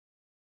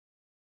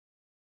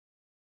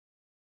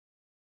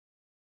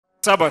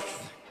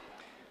Sabbath.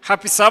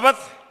 Happy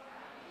Sabbath.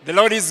 The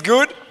Lord is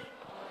good.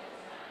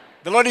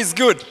 The Lord is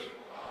good.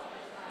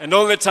 And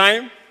all the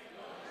time.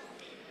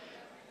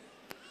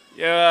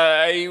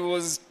 Yeah, I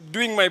was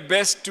doing my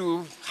best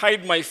to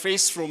hide my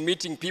face from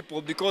meeting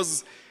people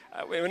because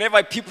whenever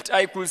I peeped,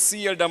 I could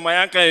see Elder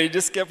Mayanka. I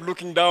just kept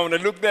looking down. I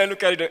looked there,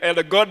 look at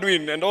Elder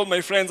Godwin and all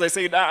my friends. I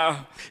said,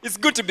 it's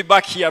good to be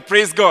back here.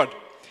 Praise God.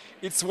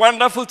 It's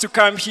wonderful to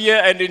come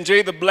here and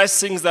enjoy the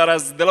blessings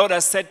that the Lord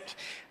has set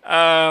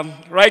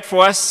right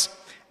for us.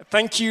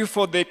 Thank you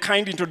for the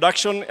kind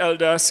introduction,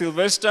 Elder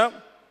Sylvester.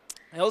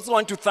 I also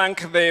want to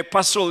thank the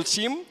pastoral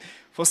team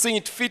for seeing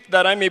it fit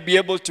that I may be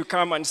able to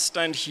come and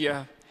stand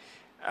here.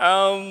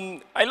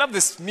 I love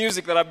this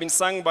music that have been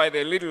sung by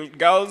the little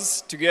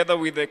girls together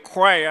with the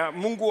choir.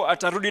 Mungu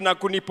atarudi na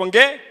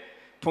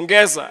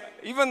pongeza.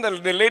 Even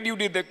the lady who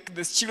did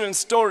this children's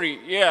story,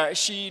 yeah,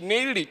 she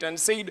nailed it and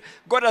said,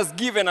 God has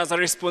given us a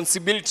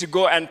responsibility to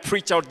go and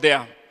preach out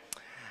there.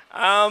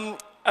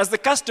 As the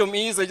custom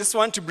is, I just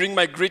want to bring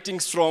my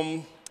greetings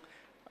from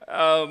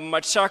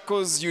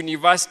Machakos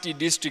University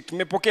District.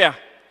 Mepokea.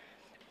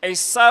 I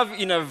serve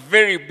in a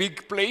very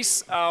big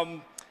place.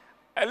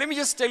 Let me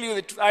just tell you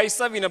that I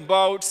serve in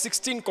about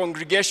 16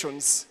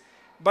 congregations,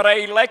 but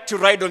I like to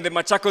ride on the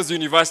Machakos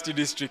University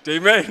District.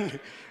 Amen.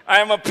 I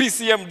am a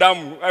PCM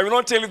Damu. I will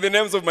not tell you the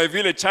names of my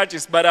village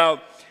churches, but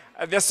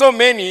there are so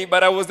many,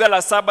 but I was there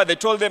last Sabbath. They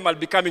told them I'll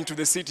be coming to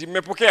the city.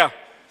 Mepokea.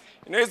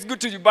 You know, it's good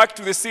to be back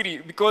to the city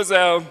because,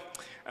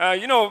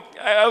 you know,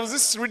 I was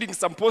just reading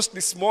some post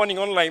this morning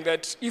online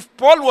that if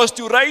Paul was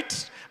to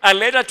write a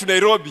letter to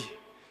Nairobi,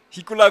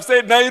 he could have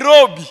said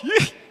Nairobi.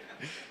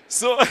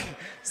 so,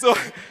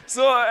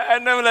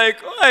 and I'm like,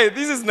 oh,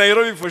 this is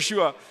Nairobi for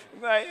sure.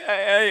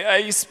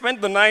 I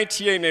spent the night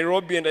here in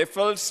Nairobi and I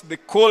felt the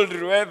cold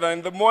weather.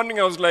 In the morning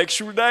I was like,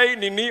 should I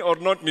nini or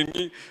not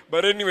nini?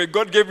 But anyway,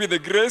 God gave me the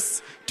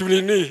grace to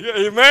nini.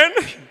 Amen?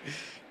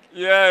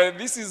 Yeah,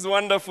 this is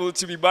wonderful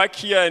to be back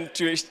here and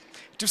to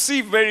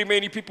see very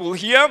many people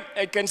here.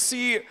 I can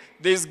see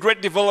there's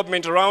great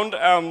development around.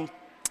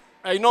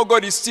 I know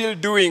God is still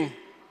doing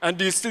and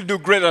He'll still do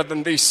greater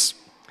than this.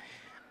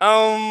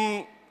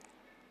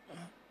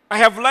 I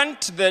have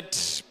learned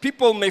that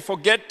people may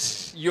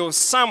forget your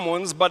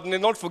sermons, but may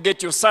not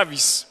forget your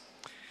service.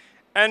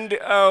 And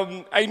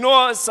I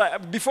know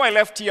before I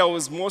left here, I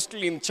was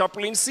mostly in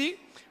chaplaincy.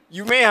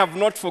 You may have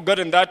not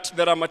forgotten that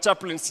I'm a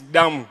chaplaincy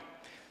Damu.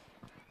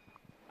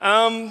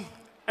 And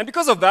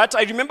because of that,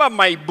 I remember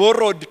my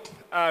borrowed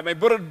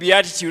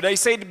beatitude. I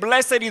said,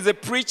 blessed is the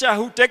preacher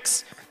who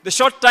takes the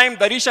short time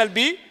that he shall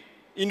be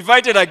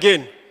invited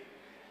again.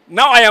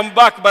 Now I am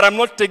back, but I'm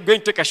not going to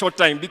take a short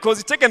time because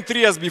it's taken 3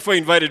 years before he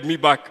invited me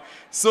back.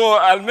 So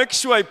I'll make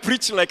sure I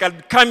preach like I'll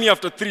come here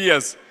after 3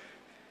 years.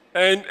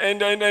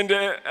 And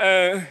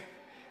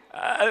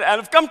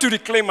I've come to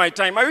reclaim my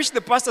time. I wish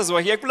the pastors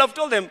were here. I could have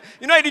told them,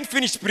 you know, I didn't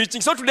finish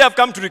preaching, so today I've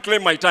come to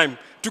reclaim my time,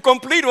 to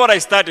complete what I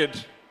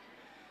started.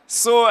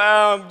 So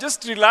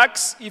just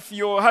relax. If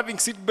you're having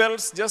seat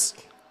belts,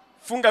 just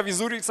funga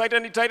vizuri,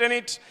 tighten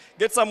it,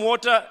 get some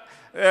water.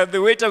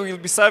 The waiter will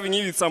be serving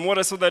you with some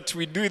water so that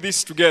we do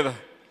this together.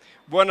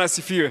 Bwana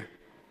asifiwe.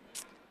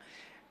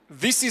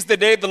 This is the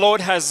day the Lord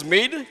has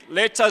made.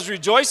 Let us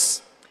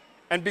rejoice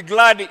and be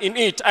glad in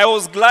it. I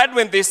was glad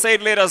when they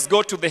said, let us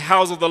go to the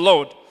house of the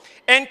Lord.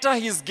 Enter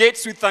his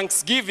gates with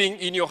thanksgiving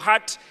in your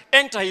heart.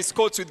 Enter his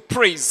courts with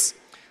praise.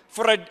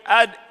 For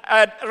I'd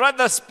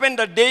rather spend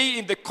a day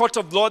in the court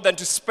of the Lord than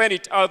to spend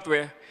it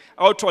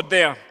outward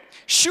there.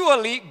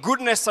 Surely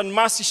goodness and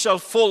mercy shall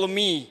follow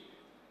me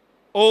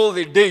all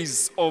the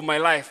days of my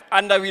life,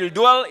 and I will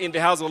dwell in the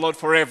house of the Lord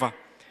forever.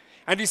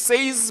 And he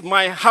says,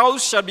 my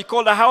house shall be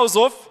called a house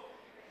of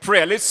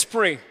prayer. Let's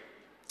pray.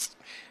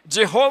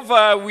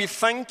 Jehovah, we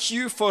thank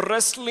you for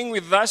wrestling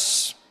with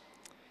us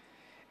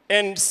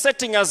and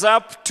setting us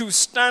up to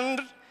stand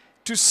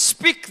to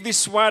speak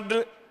this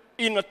word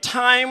in a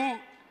time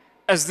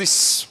as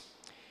this.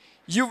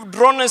 You've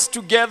drawn us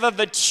together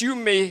that you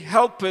may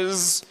help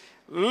us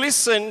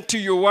listen to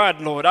your word,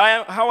 Lord.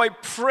 How I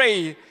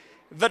pray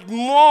that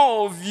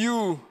more of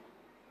you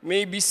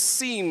may be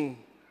seen,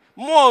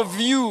 more of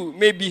you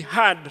may be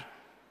heard.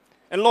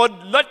 And Lord,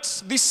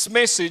 let this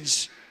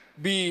message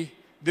be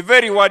the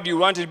very word you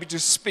wanted me to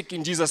speak.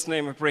 In Jesus'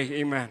 name I pray,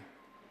 amen.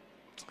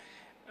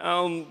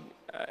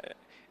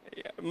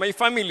 My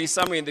family is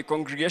somewhere in the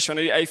congregation.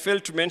 I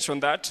failed to mention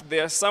that. They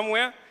are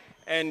somewhere,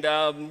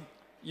 and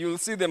you'll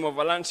see them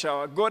over lunch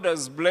hour. God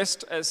has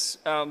blessed us.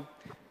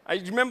 I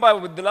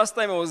remember the last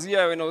time I was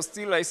here, when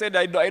I said,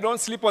 I don't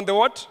sleep on the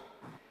what?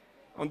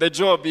 On the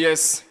job,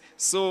 yes.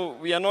 So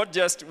we are not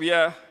just, we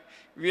are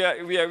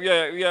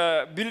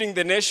building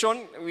the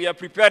nation. We are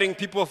preparing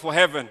people for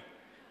heaven.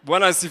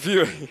 Bwana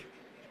asifiwe.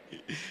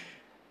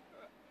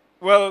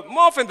 Well,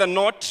 more often than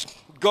not,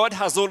 God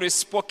has always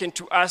spoken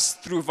to us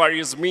through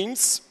various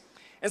means.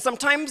 And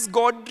sometimes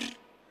God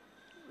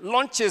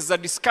launches a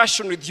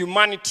discussion with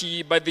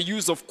humanity by the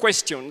use of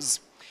questions.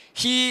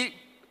 He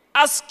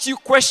asks you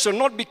questions,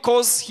 not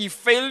because he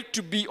failed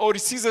to be or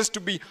ceases to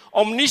be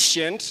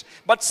omniscient,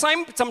 but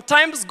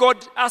sometimes God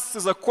asks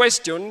us a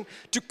question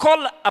to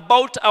call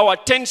about our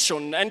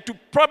attention and to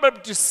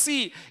probably to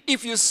see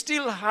if you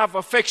still have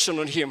affection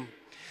on him.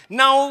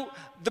 Now,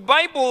 the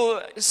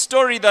Bible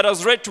story that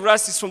was read to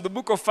us is from the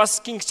book of 1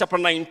 Kings chapter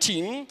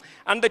 19,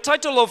 and the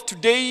title of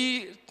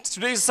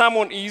today's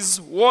sermon is,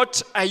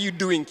 What Are You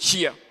Doing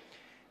Here?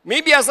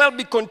 Maybe as I'll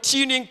be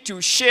continuing to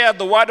share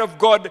the word of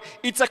God,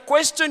 it's a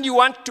question you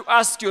want to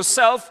ask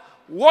yourself,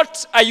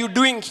 what are you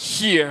doing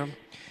here?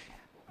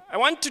 I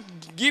want to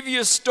give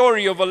you a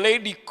story of a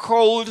lady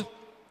called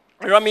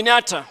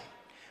Raminata.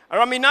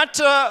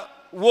 Raminata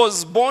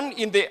was born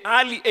in the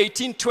early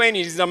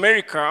 1820s in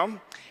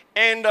America,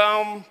 and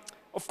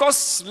of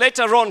course,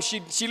 later on,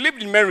 she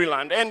lived in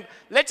Maryland. And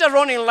later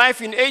on in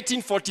life, in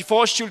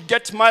 1844, she would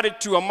get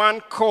married to a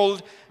man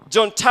called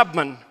John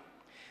Tubman.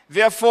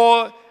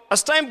 Therefore,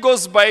 as time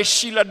goes by,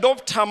 she'll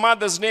adopt her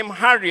mother's name,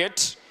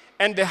 Harriet,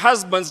 and the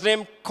husband's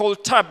name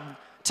called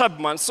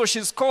Tubman. So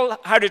she's called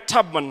Harriet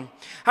Tubman.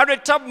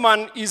 Harriet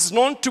Tubman is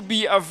known to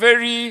be a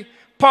very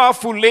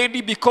powerful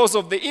lady because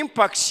of the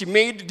impact she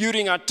made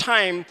during her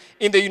time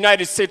in the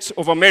United States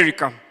of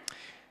America.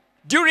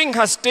 During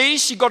her stay,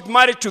 she got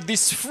married to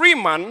this free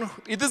man.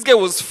 This guy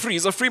was free.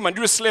 He's a free man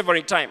during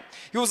slavery time.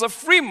 He was a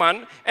free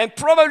man, and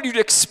probably you'd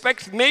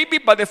expect maybe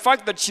by the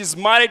fact that she's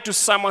married to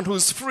someone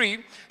who's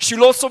free,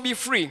 she'll also be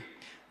free.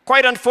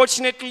 Quite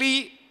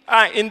unfortunately,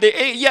 in the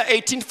year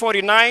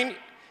 1849,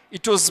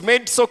 it was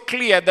made so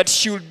clear that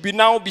she would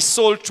now be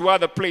sold to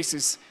other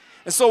places.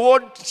 And so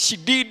what she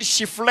did,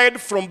 she fled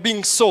from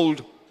being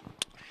sold.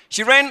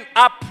 She ran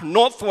up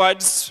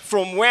northwards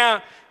from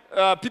where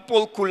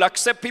people could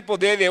accept people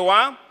there they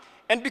were.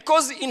 And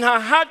because in her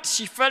heart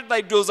she felt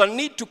that there was a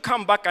need to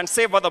come back and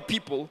save other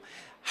people,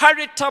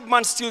 Harriet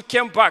Tubman still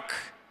came back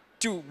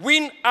to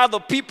win other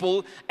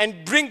people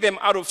and bring them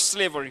out of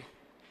slavery.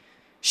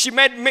 She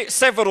made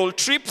several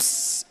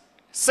trips,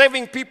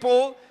 saving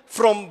people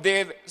from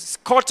their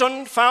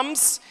cotton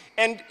farms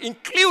and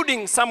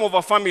including some of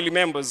her family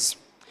members.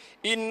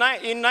 In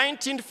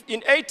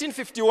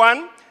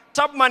 1851,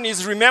 Tubman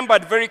is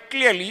remembered very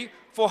clearly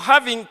for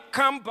having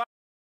come back.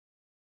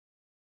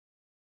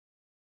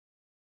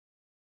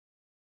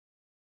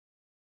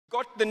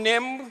 Got the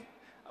name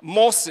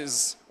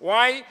Moses.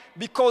 Why?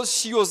 Because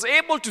she was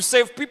able to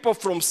save people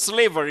from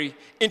slavery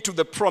into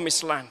the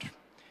promised land.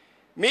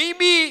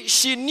 Maybe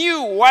she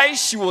knew why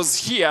she was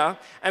here,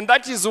 and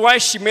that is why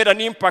she made an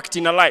impact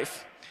in her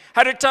life.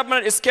 Harriet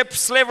Tubman escaped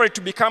slavery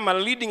to become a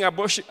leading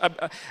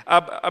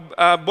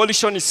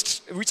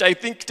abolitionist, which I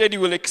think Teddy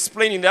will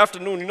explain in the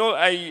afternoon. You know,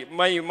 I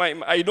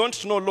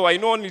don't know law, I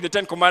know only the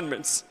 10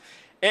 Commandments.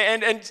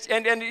 And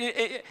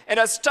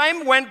as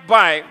time went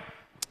by,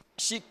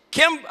 she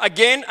came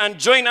again and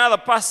joined other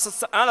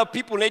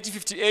people in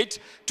 1858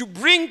 to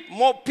bring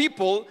more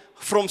people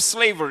from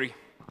slavery.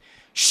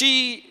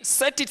 She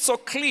set it so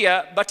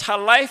clear that her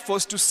life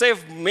was to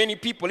save many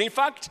people. In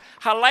fact,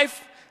 her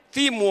life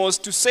theme was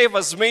to save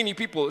as many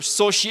people.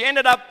 So she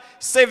ended up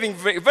saving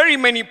very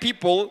many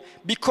people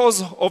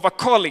because of a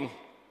calling.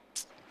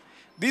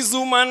 This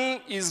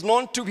woman is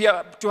known to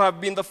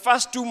have been the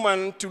first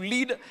woman to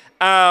lead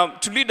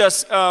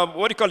us,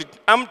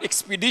 armed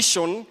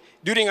expedition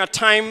during a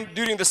time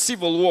during the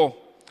Civil War.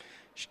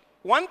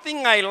 One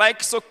thing I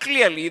like so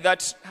clearly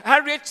that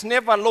Harriet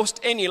never lost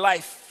any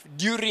life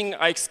during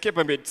her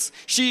escapades.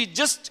 She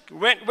just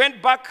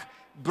went back,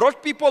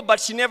 brought people, but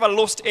she never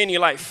lost any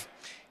life.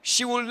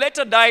 She will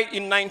later die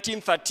in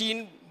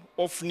 1913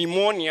 of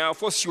pneumonia. Of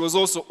course, she was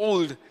also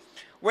old.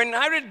 When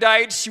Harriet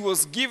died, she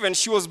was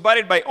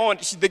buried by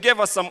honors. They gave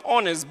her some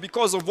honors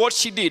because of what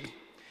she did.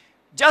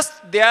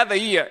 Just the other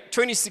year,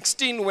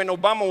 2016, when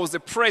Obama was the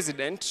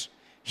president,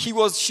 she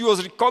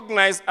was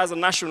recognized as a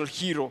national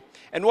hero.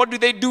 And what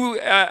did they do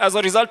as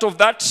a result of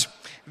that?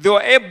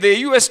 The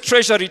U.S.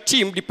 Treasury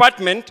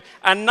Department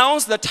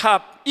announced that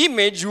her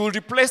image will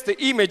replace the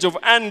image of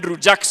Andrew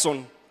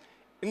Jackson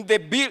in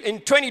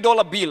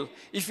 $20 bill.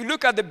 If you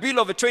look at the bill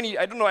of the 20,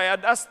 I don't know, I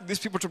had asked these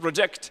people to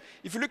project.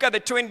 If you look at the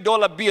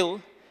 $20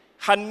 bill,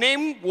 her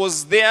name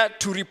was there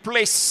to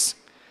replace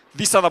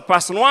this other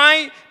person.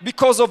 Why?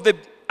 Because of the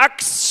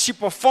acts she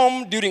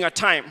performed during her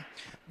time.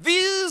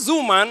 This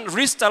woman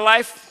risked her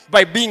life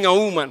by being a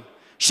woman.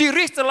 She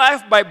risked her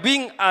life by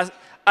being an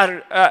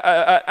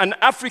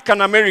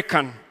African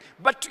American.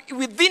 But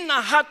within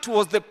her heart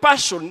was the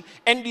passion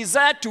and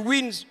desire to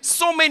win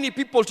so many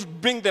people to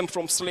bring them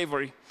from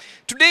slavery.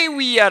 Today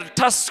we are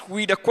tasked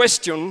with a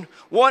question,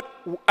 what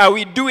are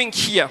we doing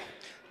here?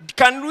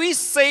 Can we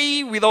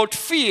say without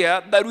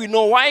fear that we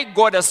know why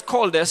God has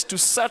called us to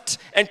sit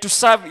and to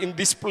serve in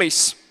this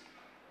place?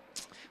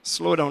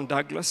 Slow down,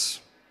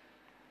 Douglas.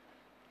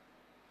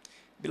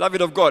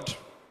 Beloved of God,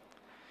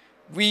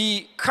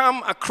 we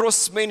come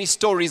across many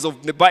stories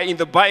in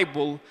the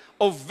Bible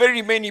of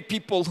very many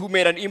people who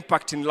made an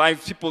impact in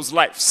people's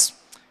lives.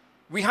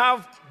 We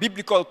have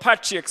biblical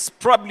patriarchs,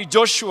 probably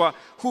Joshua,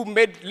 who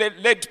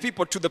led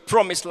people to the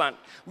promised land.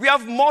 We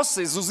have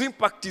Moses, whose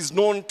impact is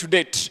known to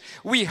date.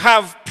 We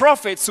have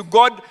prophets who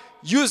God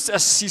used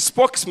as his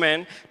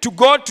spokesman to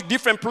go to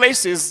different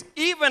places,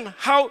 even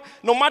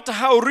no matter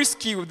how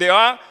risky they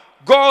are,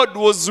 God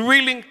was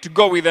willing to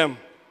go with them.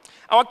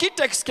 Our key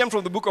text came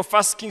from the book of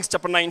 1 Kings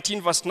chapter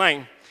 19, verse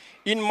 9.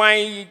 In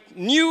my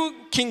New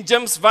King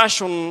James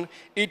Version,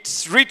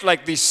 it's read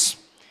like this.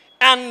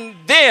 And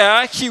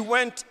there he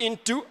went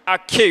into a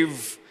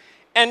cave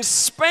and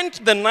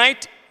spent the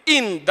night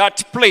in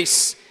that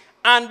place.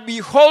 And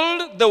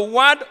behold, the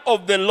word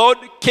of the Lord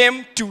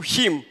came to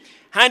him.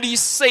 And he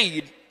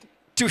said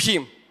to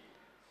him,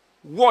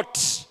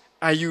 what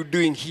are you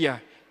doing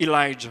here,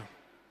 Elijah?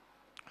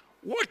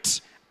 What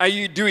are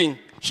you doing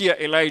here,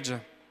 Elijah?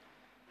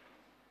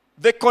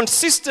 The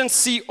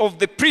consistency of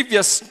the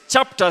previous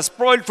chapters,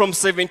 probably from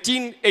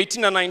 17,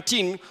 18, and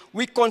 19,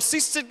 we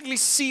consistently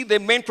see the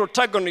main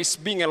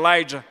protagonist being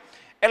Elijah.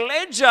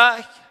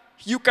 Elijah,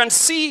 you can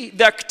see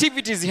the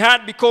activities he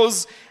had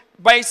because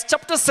by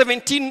chapter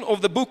 17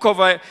 of the book of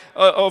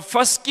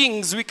 1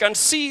 Kings, we can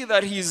see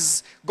that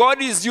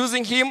God is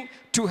using him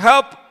to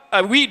help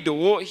a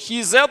widow.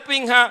 He's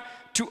helping her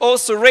to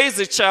also raise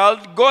a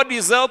child. God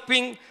is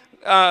helping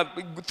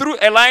through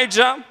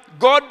Elijah.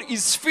 God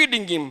is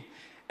feeding him.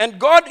 And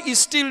God is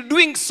still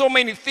doing so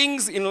many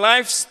things in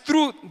life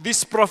through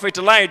this prophet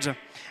Elijah.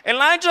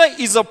 Elijah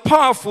is a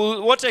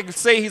powerful, what I could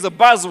say, he's a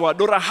buzzword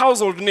or a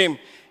household name.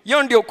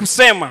 Hiyo ndio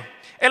kusema.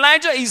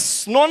 Elijah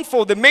is known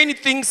for the many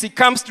things he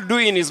comes to do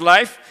in his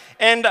life.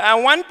 And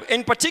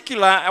in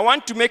particular, I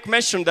want to make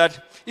mention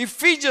that it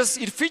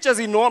features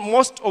in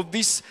most of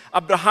these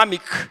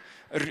Abrahamic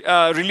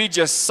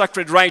religious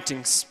sacred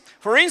writings.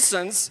 For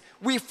instance,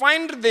 we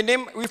find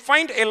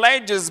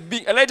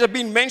Elijah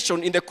being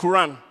mentioned in the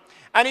Quran.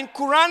 And in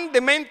Quran, the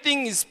main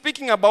thing he's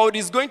speaking about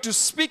is going to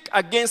speak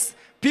against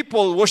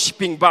people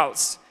worshipping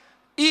Baals.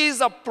 He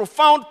is a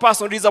profound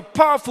person. He is a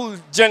powerful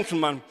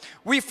gentleman.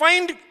 We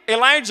find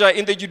Elijah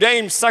in the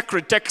Judean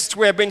sacred text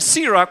where Ben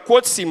Sira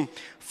quotes him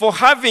for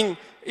he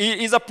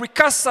is a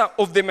precursor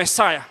of the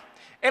Messiah.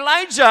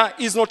 Elijah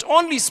is not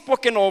only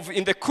spoken of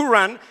in the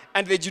Quran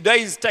and the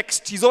Judaism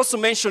text, he's also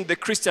mentioned in the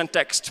Christian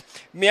text.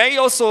 May I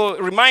also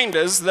remind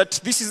us that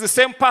this is the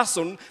same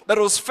person that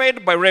was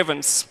fed by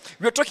ravens.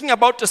 We are talking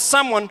about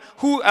someone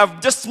who I've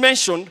just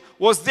mentioned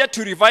was there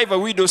to revive a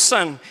widow's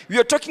son. We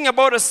are talking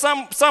about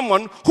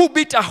someone who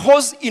beat a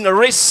horse in a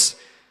race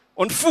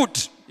on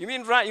foot.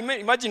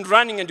 Imagine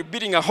running and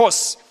beating a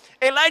horse.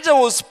 Elijah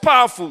was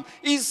powerful.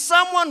 He's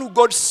someone who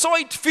God saw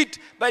it fit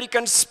that he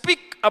can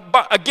speak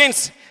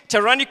against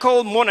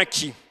tyrannical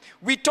monarchy.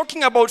 We're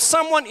talking about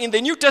someone in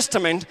the New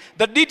Testament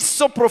that did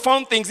so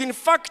profound things. In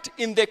fact,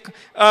 in the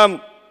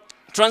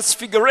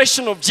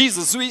transfiguration of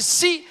Jesus, we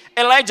see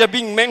Elijah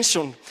being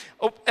mentioned.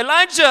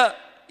 Elijah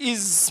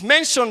is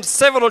mentioned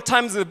several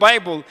times in the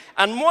Bible,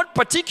 and more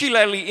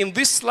particularly in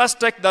this last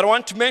text that I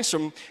want to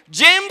mention,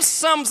 James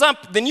sums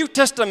up the New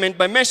Testament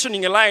by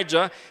mentioning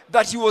Elijah,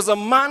 that he was a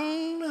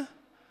man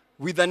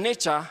with a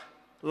nature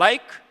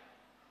like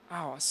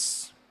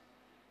ours.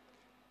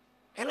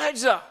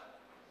 Elijah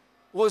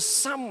was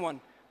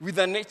someone with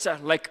a nature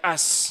like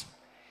us.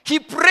 He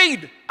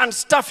prayed and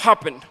stuff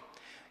happened.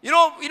 You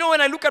know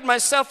when I look at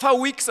myself, how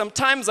weak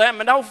sometimes I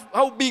am and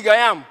how big I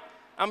am,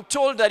 I'm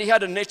told that he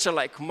had a nature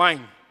like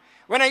mine.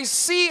 When I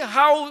see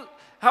how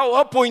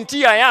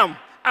pointy I am,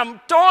 I'm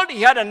told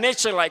he had a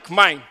nature like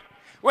mine.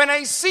 When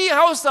I see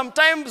how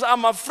sometimes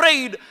I'm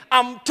afraid,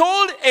 I'm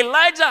told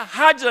Elijah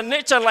had a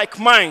nature like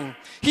mine.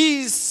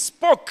 He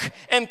spoke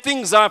and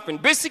things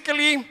happened.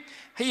 Basically,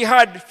 he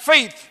had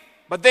faith,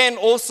 but then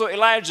also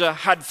Elijah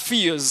had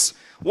fears.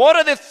 What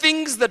are the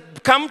things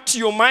that come to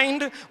your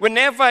mind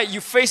whenever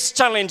you face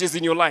challenges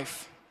in your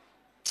life?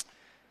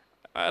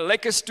 I'd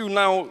like us to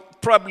now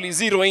probably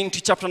zero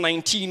into chapter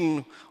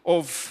 19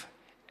 of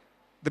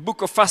the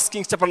book of 1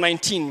 Kings chapter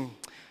 19.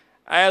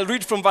 I'll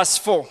read from verse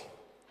 4.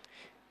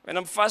 When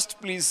I'm fast,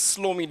 please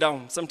slow me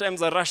down.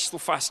 Sometimes I rush so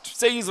fast.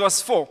 Says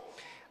verse 4.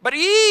 But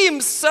he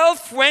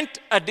himself went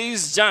a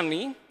day's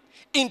journey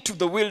into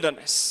the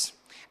wilderness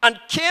and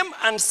came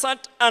and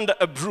sat under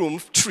a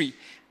broom tree.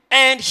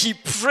 And he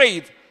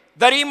prayed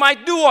that he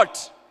might do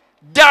what?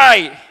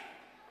 Die.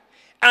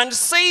 And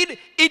said,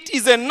 it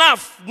is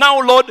enough.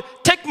 Now, Lord,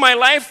 take my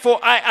life, for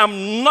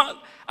I'm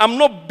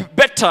not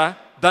better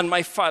than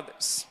my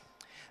fathers.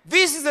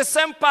 This is the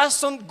same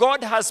person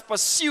God has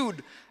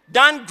pursued,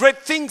 done great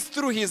things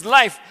through his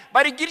life.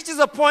 But it gets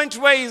to a point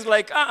where he's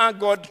like,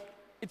 God,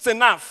 it's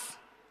enough.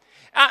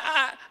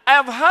 I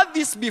have heard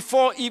this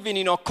before, even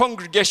in our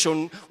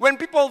congregation, when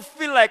people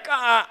feel like,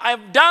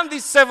 I've done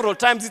this several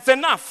times, it's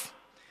enough.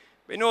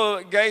 You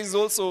know, guys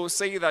also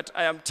say that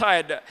I am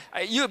tired.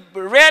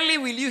 Rarely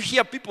will you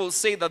hear people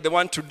say that they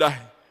want to die.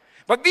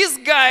 But this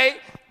guy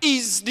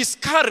is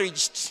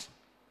discouraged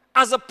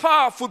as a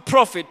powerful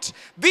prophet.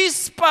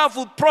 This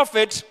powerful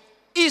prophet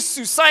is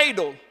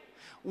suicidal.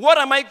 What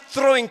am I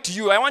throwing to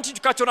you? I want you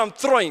to catch what I'm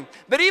throwing.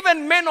 But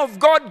even men of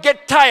God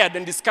get tired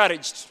and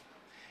discouraged.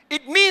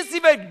 It means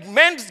even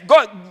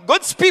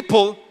God's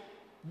people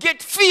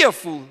get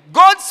fearful.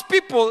 God's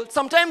people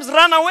sometimes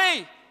run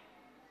away.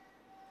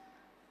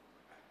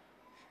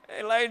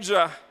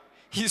 Elijah,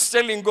 he's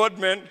telling God,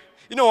 man,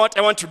 you know what,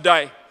 I want to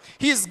die.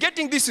 He's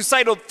getting this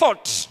suicidal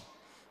thought.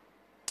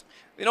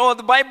 You know,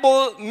 the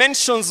Bible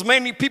mentions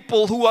many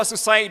people who are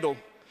suicidal.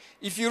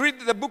 If you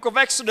read the book of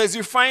Exodus,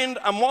 you find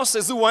a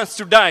Moses who wants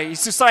to die. He's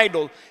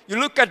suicidal. You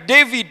look at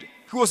David,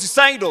 who was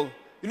suicidal.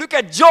 You look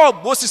at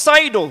Job, who was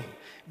suicidal.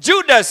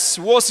 Judas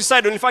was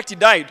suicidal. In fact, he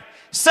died.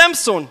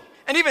 Samson,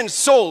 and even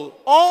Saul.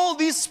 All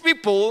these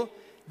people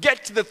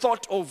get the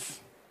thought of,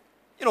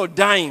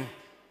 dying.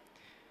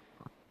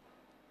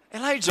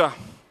 Elijah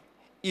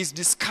is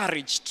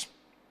discouraged.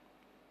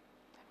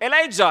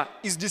 Elijah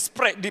is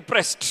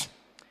depressed.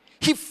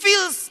 He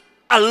feels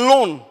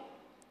alone.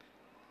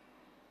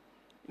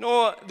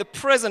 The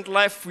present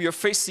life we are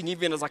facing,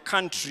 even as a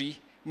country,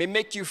 may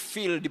make you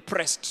feel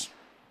depressed.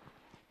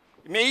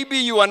 Maybe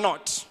you are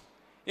not.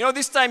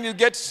 This time you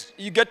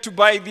get to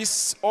buy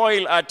this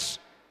oil at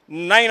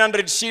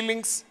 900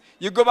 shillings.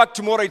 You go back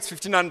tomorrow, it's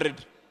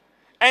 1,500.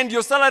 And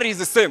your salary is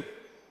the same.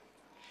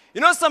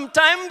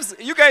 Sometimes,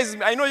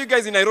 I know you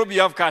guys in Nairobi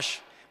have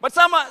cash. But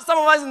some of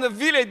us in the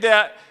village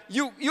there,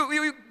 you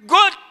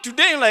go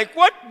today like,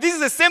 what? This is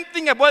the same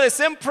thing about the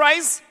same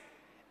price?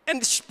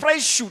 And the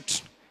price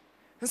shoot.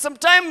 And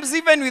sometimes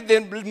even with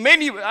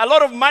a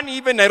lot of money,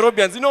 even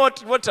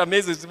Nairobians, what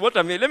amazes?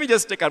 Let me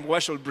just take a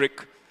commercial break.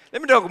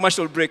 Let me take a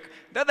commercial break.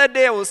 The other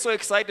day I was so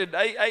excited.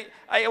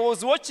 I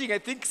was watching, I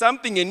think,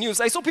 something in news.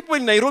 I saw people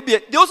in Nairobi,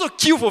 they also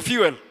queue for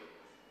fuel.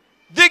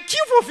 They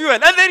queue for fuel,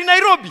 and they're in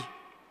Nairobi.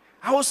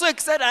 I was so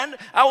excited, and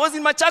I was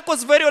in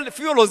Machakos,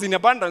 fuel was in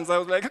abundance. I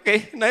was like,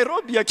 okay,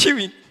 Nairobi are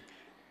queuing.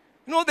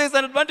 There's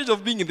an advantage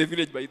of being in the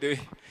village, by the way.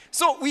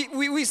 So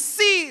we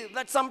see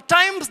that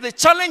sometimes the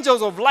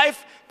challenges of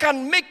life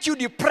can make you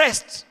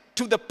depressed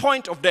to the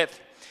point of death.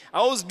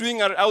 I was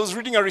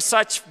reading a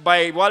research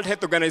by World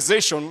Health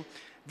Organization.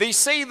 They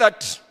say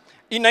that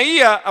in a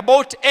year,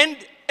 about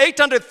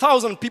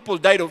 800,000 people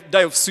die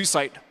of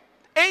suicide.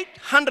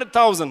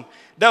 800,000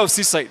 die of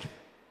suicide.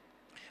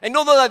 And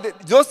although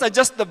those are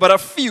just but a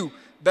few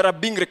that are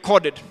being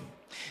recorded.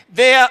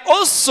 There are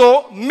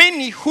also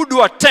many who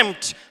do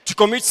attempt to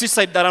commit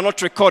suicide that are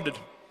not recorded.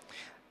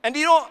 And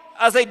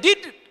as I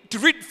did to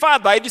read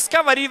further, I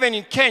discovered even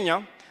in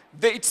Kenya,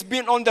 it's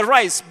been on the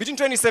rise. Between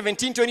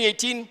 2017 and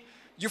 2018,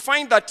 you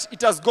find that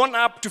it has gone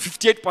up to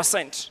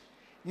 58%.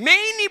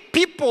 Many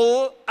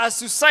people are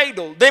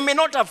suicidal. They may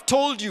not have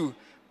told you,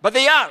 but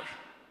they are.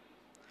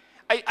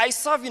 I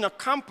serve in a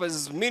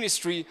campus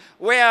ministry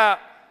where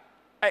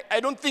I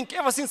don't think,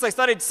 ever since I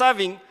started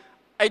serving,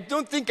 I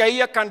don't think a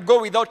year can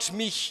go without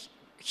me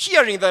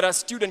hearing that a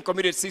student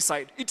committed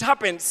suicide. It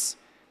happens.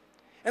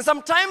 And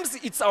sometimes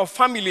it's our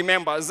family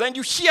members, and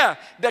you hear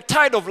they're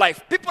tired of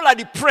life. People are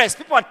depressed.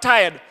 People are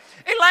tired.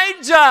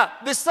 Elijah,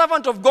 the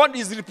servant of God,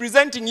 is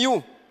representing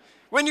you.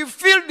 When you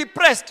feel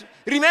depressed,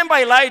 remember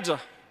Elijah.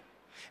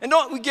 And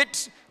we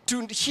get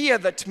to hear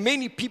that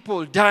many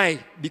people die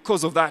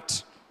because of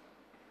that.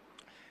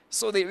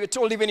 So they were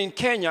told even in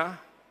Kenya,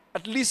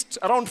 at least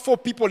around 4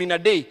 people in a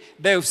day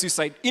die of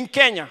suicide. In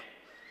Kenya.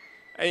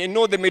 I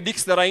know the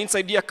medics that are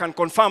inside here can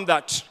confirm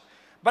that.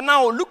 But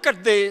now look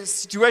at the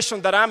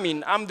situation that I'm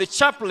in. I'm the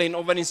chaplain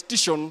of an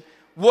institution.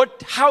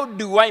 How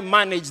do I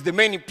manage the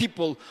many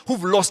people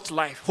who've lost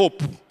life,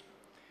 hope?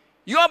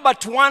 You are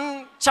but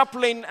one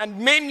chaplain and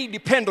many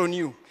depend on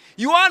you.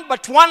 You are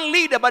but one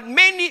leader, but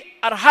many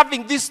are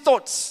having these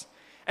thoughts.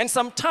 And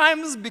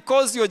sometimes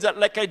because you're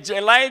like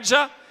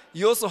Elijah,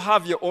 you also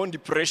have your own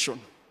depression.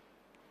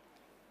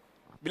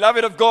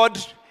 Beloved of God,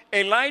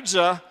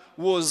 Elijah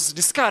was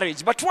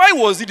discouraged. But why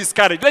was he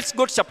discouraged? Let's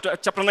go to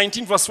chapter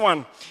 19, verse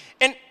 1.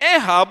 And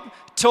Ahab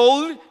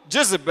told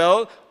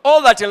Jezebel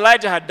all that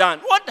Elijah had done.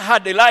 What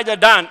had Elijah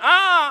done?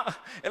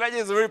 Elijah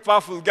is a very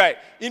powerful guy.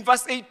 In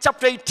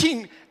chapter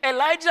 18,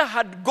 Elijah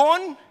had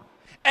gone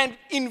and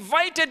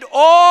invited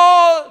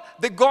all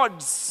the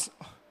gods.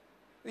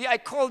 I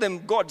call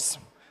them gods.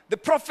 The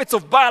prophets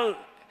of Baal,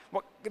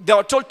 they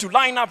were told to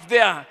line up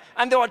there.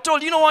 And they were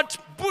told, you know what?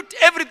 Put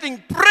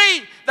everything,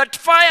 pray that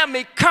fire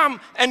may come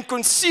and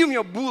consume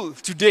your bull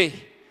today.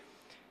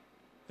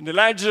 And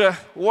Elijah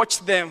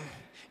watched them.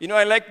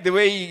 I like the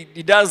way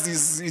he does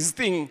his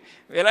thing.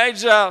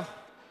 Elijah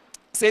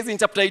says in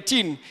chapter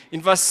 18,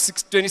 in verse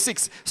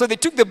 26, so they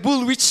took the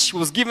bull which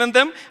was given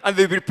them, and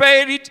they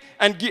prepared it,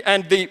 and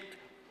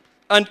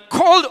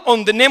called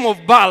on the name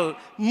of Baal,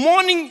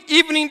 morning,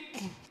 evening,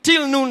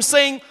 till noon,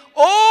 saying,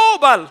 "Oh,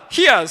 Baal,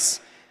 hear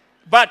us."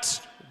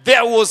 But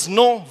there was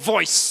no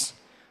voice.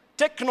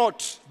 Take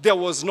note, there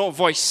was no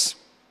voice.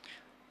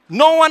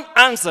 No one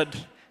answered.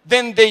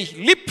 Then they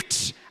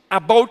leaped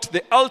about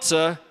the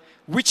altar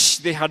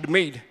which they had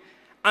made.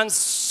 And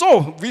so,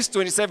 verse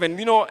 27,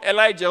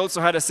 Elijah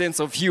also had a sense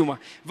of humor.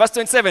 Verse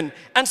 27,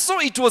 and so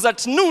it was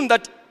at noon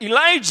that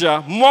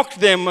Elijah mocked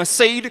them and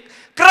said,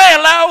 "Cry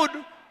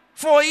aloud,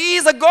 for he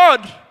is a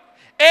god.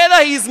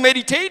 Either he is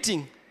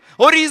meditating,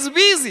 or he is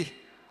busy,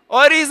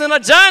 or he is on a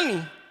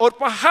journey, or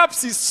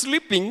perhaps he's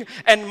sleeping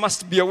and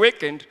must be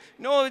awakened.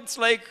 It's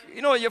like,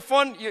 your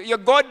phone, your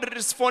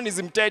God's phone is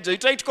mteja. You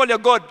try to call your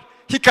God,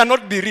 he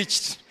cannot be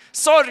reached.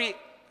 Sorry,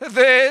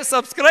 the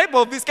subscriber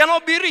of this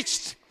cannot be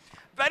reached.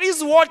 That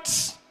is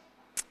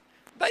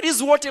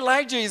what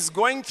Elijah is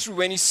going through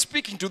when he's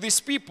speaking to these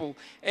people.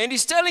 And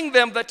he's telling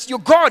them that your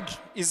God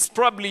is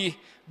probably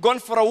gone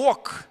for a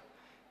walk.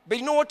 But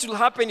you know what will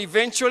happen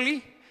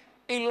eventually?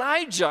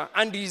 Elijah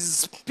and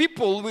his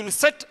people will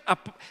set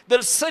up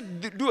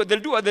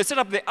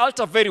the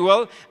altar very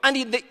well, and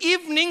in the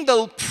evening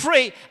they'll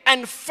pray,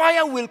 and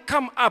fire will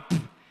come up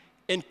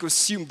and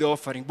consume the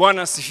offering.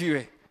 Bwana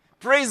asifiwe.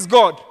 Praise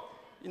God.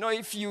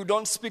 If you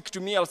don't speak to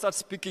me, I'll start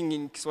speaking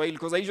in Swahili,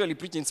 because I usually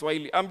preach in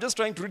Swahili. I'm just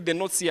trying to read the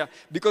notes here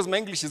because my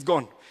English is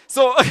gone.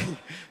 So,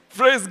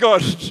 praise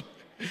God.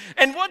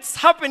 And what's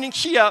happening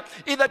here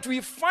is that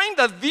we find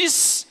that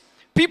these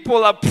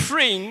people are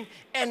praying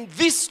and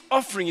this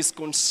offering is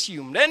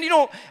consumed. And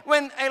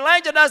when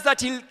Elijah does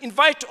that, he'll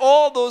invite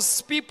all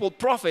those people,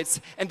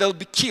 prophets, and they'll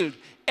be killed.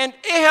 And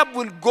Ahab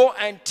will go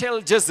and tell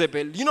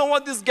Jezebel. You know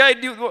what this guy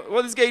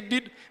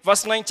did?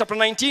 Verse 9, chapter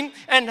 19.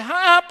 And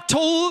Ahab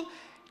told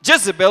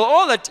Jezebel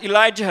all that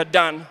Elijah had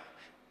done,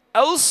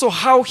 also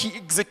how he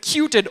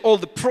executed all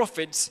the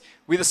prophets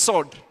with a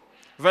sword.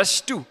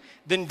 Verse 2.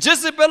 Then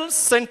Jezebel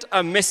sent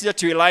a messenger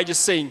to Elijah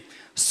saying,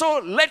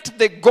 so let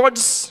the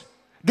gods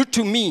do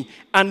to me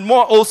and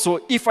more also,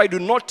 if I do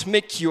not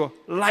make your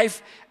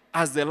life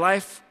as the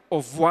life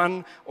of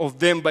one of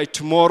them by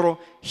tomorrow.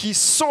 He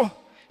saw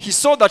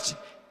that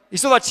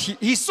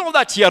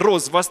he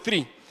arose. Verse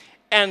 3.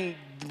 And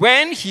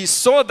when he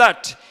saw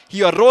that,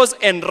 he arose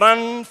and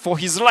ran for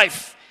his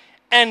life,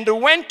 and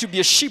went to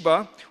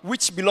Beersheba,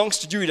 which belongs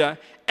to Judah,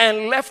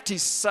 and left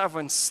his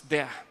servants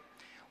there.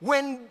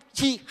 When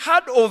he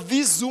heard of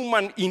this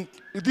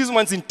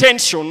woman's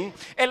intention,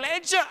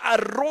 Elijah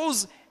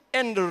arose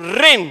and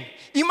ran.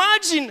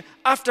 Imagine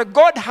after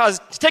God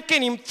has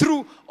taken him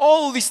through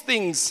all these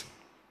things.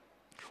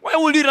 Why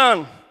would he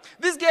run?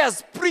 This guy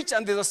has preached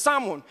and there's a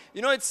sermon.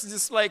 It's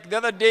just like the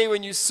other day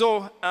when you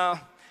saw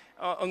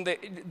during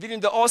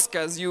the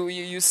Oscars,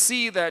 you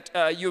see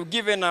that you're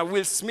given a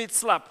Will Smith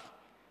slap.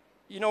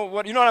 You know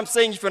what I'm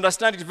saying, if you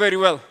understand it very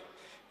well.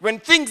 When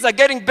things are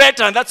getting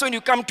better, that's when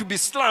you come to be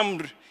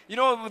slammed.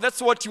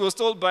 That's what he was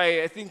told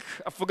by,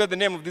 I forgot the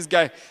name of this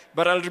guy,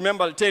 but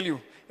I'll tell you.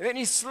 And then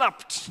he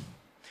slapped.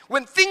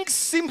 When things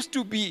seem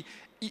to be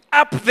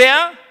up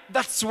there,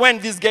 that's when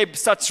this guy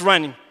starts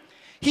running.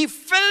 He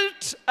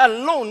felt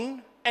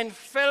alone and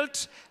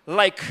felt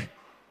like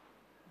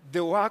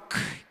the work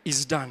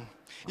is done.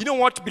 You know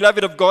what,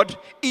 beloved of God?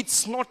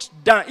 It's not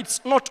done.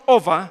 It's not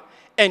over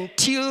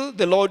until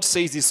the Lord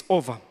says it's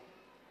over.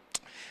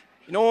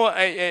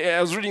 I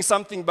was reading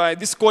something by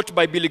this quote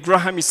by Billy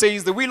Graham. He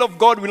says, the will of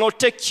God will not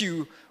take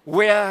you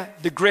where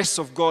the grace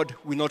of God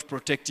will not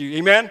protect you.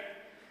 Amen?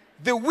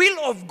 The will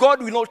of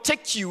God will not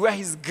take you where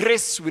his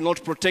grace will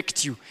not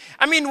protect you.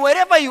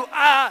 Wherever you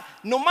are,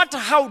 no matter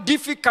how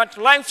difficult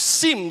life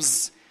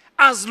seems,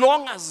 as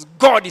long as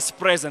God is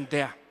present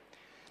there.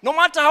 No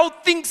matter how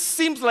things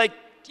seem like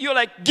you're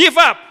like, give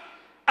up,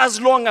 as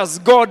long as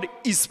God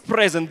is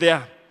present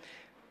there.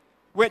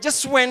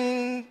 Just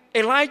when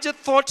Elijah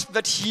thought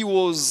that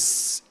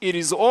it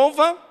is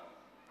over,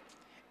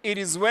 it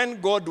is when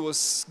God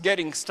was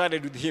getting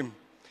started with him.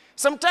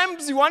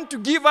 Sometimes you want to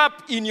give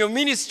up in your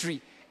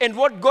ministry and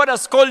what God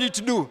has called you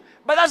to do.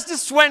 But that's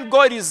just when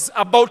God is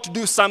about to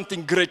do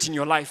something great in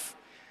your life.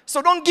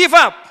 So don't give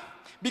up.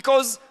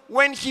 Because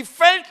when he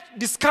felt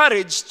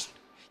discouraged,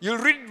 you'll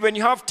read when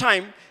you have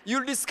time,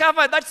 you'll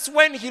discover that's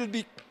when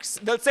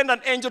they'll send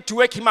an angel to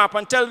wake him up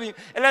and tell him,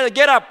 Elijah,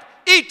 get up,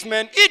 eat,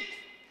 man, eat.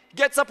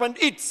 Gets up and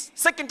eats.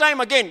 Second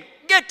time again,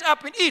 get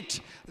up and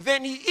eat.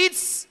 Then he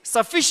eats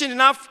sufficient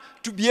enough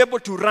to be able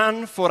to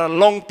run for a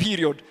long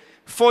period,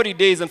 40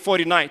 days and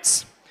 40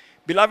 nights.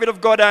 Beloved of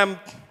God, I'm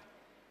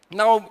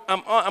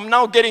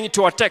now getting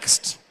into our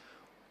text,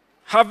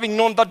 having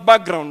known that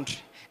background.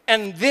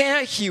 And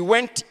there he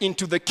went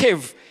into the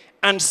cave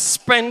and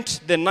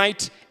spent the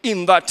night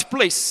in that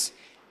place.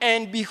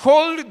 And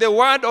behold, the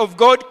word of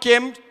God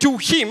came to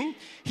him.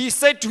 He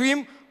said to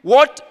him,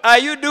 what are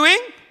you doing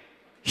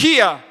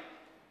here?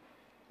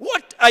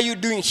 What are you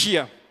doing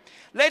here?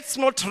 Let's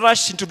not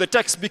rush into the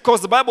text because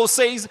the Bible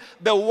says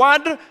the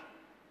word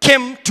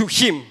came to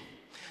him.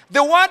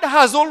 The word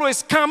has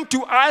always come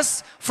to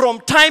us from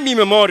time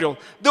immemorial.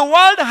 The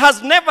word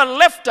has never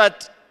left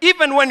us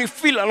even when we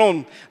feel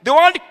alone. The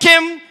word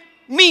came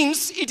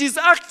means it is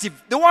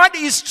active. The word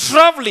is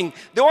traveling.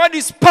 The word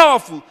is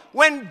powerful.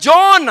 When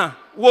Jonah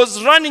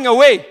was running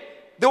away,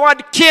 the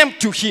word came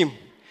to him.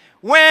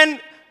 When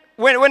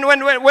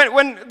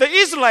the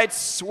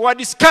Israelites were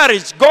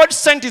discouraged, God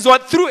sent his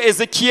word through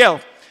Ezekiel.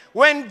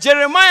 When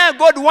Jeremiah,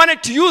 God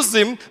wanted to use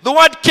him, the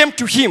word came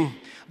to him.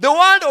 The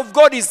word of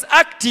God is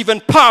active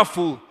and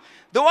powerful.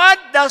 The word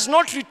does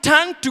not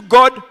return to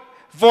God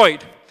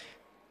void.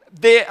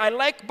 I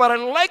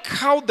like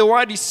how the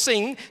word is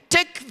saying,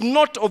 take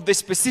note of the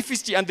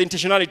specificity and the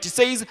intentionality. It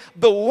says,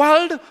 the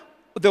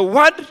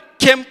word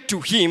came to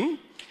him,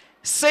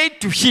 said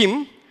to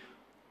him,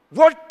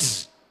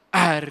 "What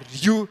are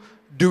you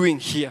doing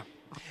here?"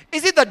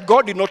 Is it that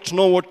God did not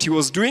know what he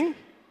was doing?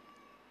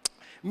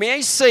 May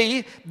I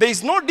say, there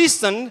is no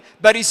distance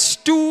that is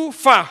too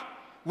far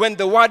when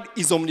the word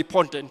is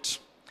omnipotent.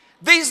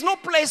 There is no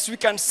place we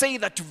can say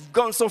that you've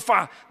gone so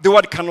far, the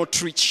word cannot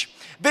reach.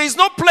 There is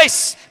no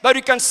place that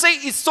we can say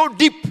it's so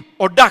deep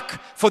or dark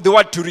for the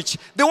word to reach.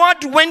 The word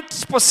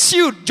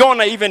pursued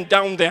Jonah even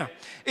down there.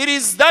 It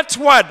is that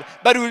word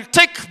that will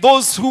take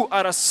those who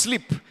are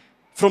asleep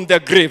from their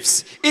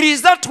graves. It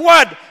is that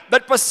word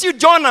that pursued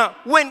Jonah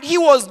when he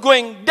was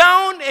going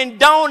down and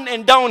down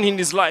and down in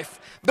his life.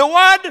 The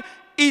word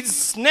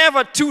is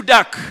never too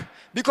dark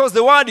because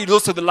the word is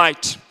also the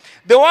light.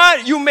 The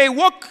word,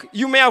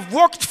 you may have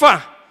walked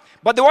far,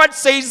 but the word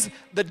says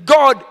that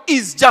God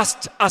is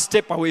just a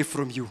step away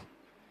from you.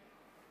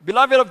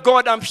 Beloved of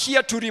God, I'm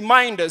here to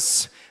remind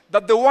us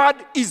that the word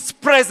is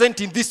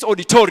present in this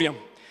auditorium.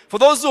 For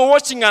those who are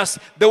watching us,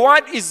 the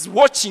word is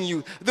watching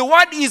you. The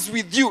word is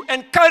with you,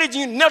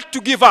 encouraging you not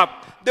to give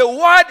up. The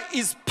word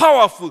is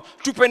powerful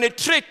to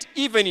penetrate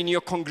even in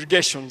your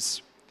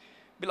congregations.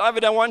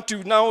 Beloved, I want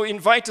to now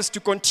invite us to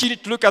continue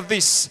to look at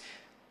this.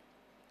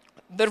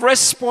 The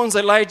response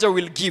Elijah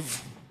will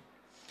give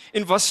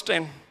in verse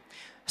 10.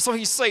 So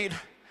he said,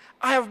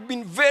 "I have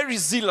been very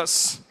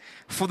zealous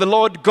for the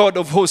Lord God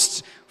of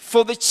hosts,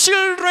 for the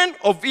children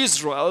of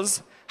Israel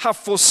have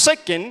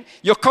forsaken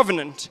your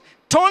covenant,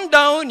 torn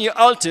down your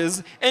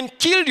altars, and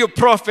killed your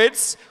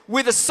prophets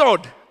with a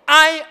sword.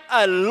 I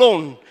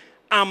alone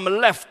am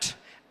left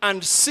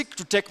and seek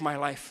to take my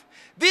life."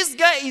 This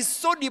guy is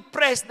so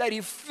depressed that he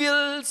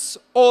feels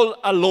all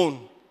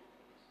alone.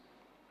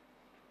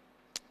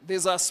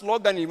 There's a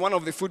slogan in one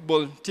of the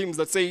football teams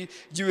that say,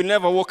 "You will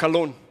never walk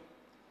alone."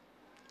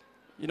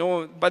 You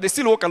know, but they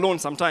still walk alone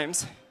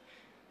sometimes.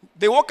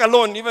 They walk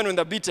alone even when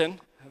they're beaten.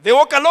 They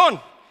walk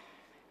alone.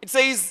 It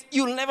says,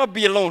 "You'll never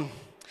be alone."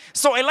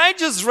 So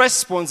Elijah's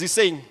response is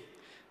saying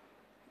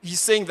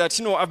that,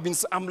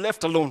 I'm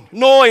left alone.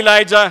 No,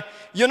 Elijah,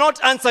 you're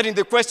not answering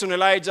the question,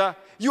 Elijah.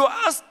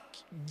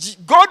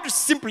 God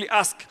simply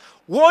asked,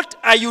 "What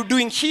are you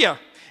doing here?"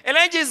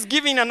 Elijah is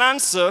giving an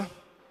answer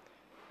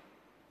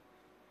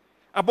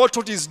about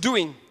what he's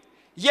doing,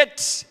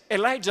 yet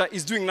Elijah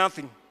is doing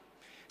nothing.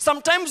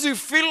 Sometimes we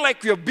feel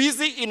like we are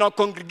busy in our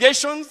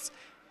congregations,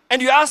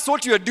 and you ask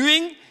what you are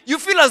doing, you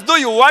feel as though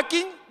you're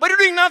working, but you're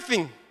doing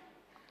nothing.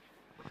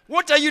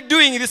 What are you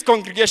doing in this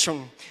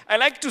congregation? I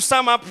like to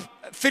sum up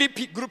three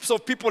groups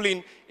of people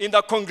in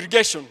the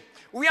congregation.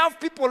 We have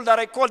people that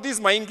I call, this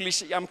is my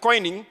English, I'm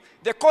coining,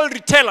 they're called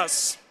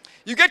retailers.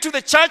 You get to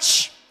the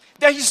church,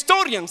 they're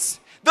historians.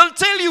 They'll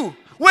tell you,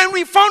 when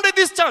we founded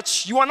this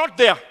church, you were not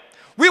there.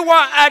 We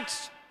were at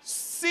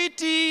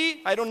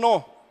City, I don't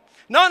know.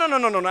 No,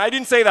 I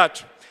didn't say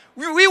that.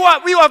 We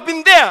have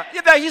been there.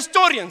 Yeah, they're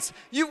historians.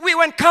 We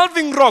went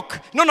Calvin Rock.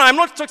 No, I'm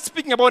not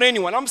speaking about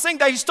anyone. I'm saying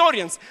they're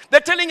historians.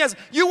 They're telling us,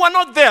 you were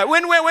not there.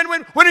 When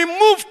we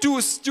moved to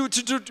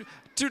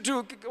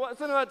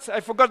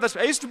I forgot that.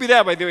 I used to be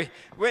there, by the way.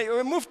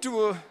 We moved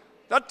to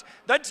that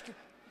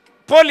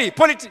Poly.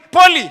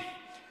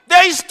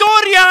 They're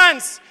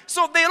historians.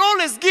 So they'll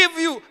always give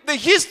you the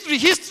history.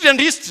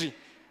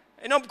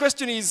 The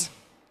question is,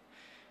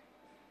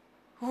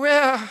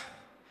 where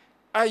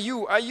are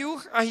you? Are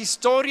you a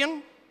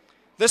historian?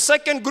 The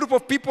second group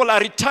of people are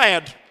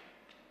retired.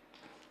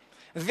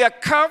 They're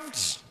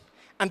carved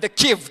and they're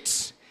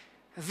caved.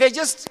 They're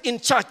just in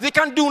church. They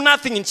can't do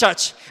nothing in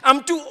church.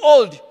 I'm too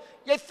old.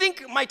 I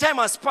think my time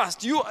has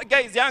passed. You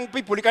guys, young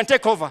people, you can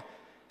take over.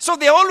 So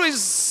they're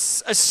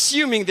always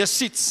assuming their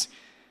seats.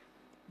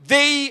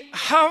 They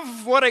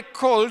have what I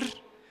called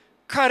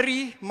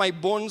carry my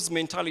bones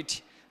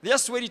mentality. They're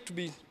just ready to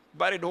be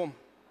buried home.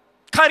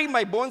 Carry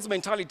my bones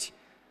mentality.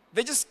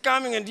 They're just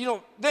coming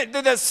and,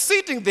 they're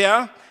sitting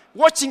there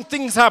watching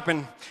things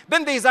happen.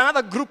 Then there's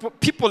another group of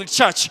people in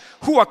church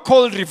who are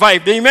called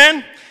revived.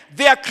 Amen?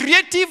 They are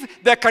creative,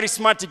 they are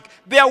charismatic.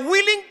 They are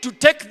willing to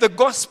take the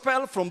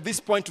gospel from this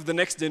point to the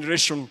next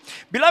generation.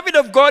 Beloved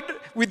of God,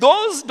 with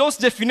those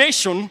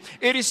definitions,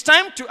 it is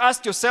time to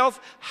ask yourself,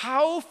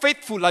 how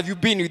faithful have you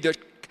been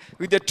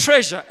with the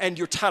treasure and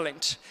your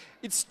talent?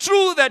 It's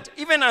true that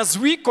even as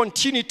we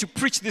continue to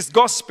preach this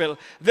gospel,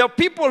 there are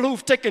people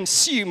who've taken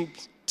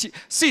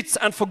seats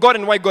and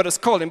forgotten why God has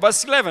called them.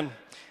 Verse 11,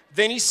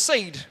 then he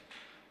said,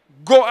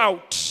 go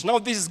out. Now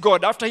this is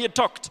God. After he had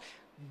talked,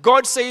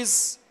 God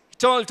says,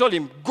 told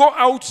him, go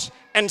out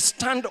and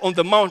stand on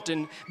the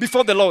mountain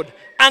before the Lord.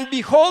 And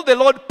behold, the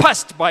Lord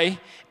passed by,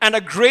 and a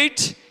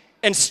great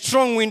and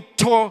strong wind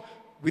tore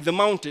with the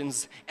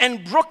mountains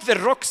and broke the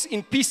rocks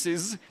in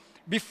pieces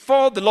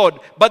before the Lord.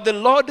 But the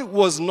Lord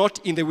was not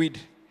in the wind.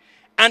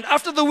 And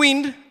after the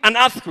wind, an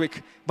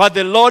earthquake. But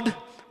the Lord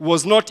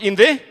was not in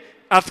the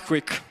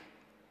earthquake.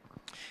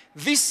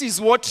 This is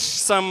what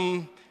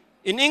some,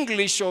 in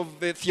English of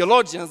the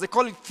theologians, they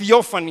call it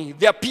theophany,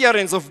 the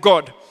appearance of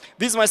God.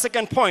 This is my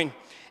second point.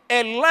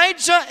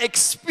 Elijah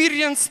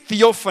experienced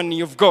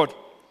theophany of God.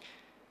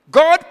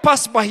 God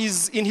passed by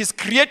in his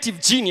creative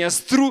genius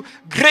through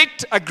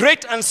a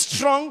great and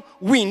strong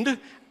wind,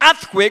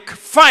 earthquake,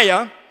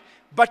 fire,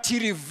 but he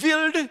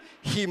revealed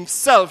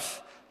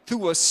himself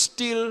through a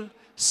still,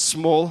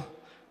 small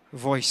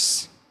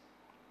voice.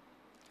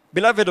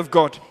 Beloved of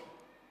God,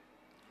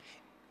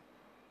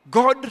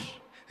 God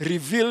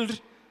revealed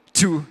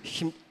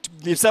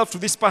himself to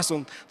this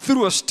person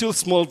through a still,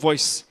 small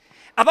voice.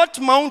 And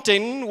that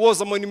mountain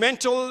was a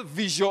monumental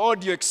visual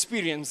audio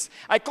experience.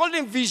 I call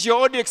it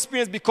visual audio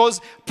experience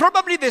because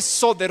probably they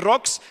saw the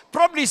rocks,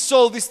 probably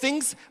saw these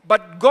things,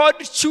 but God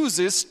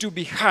chooses to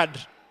be heard.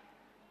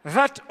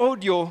 That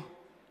audio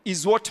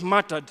is what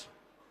mattered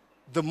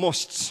the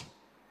most.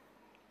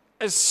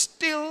 A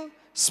still,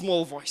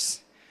 small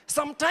voice.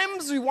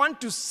 Sometimes we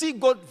want to see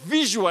God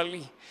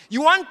visually.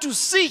 You want to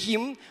see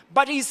him,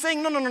 but he's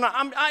saying, no,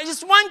 I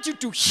just want you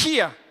to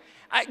hear.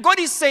 God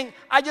is saying,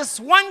 I just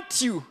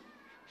want you.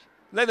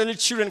 Let the little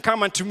children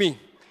come unto me.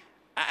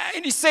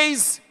 And he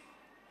says,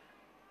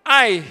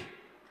 I'm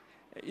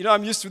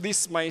used to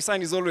this. My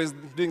son is always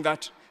doing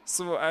that.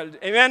 So,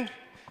 amen.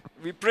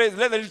 We pray,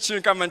 let the little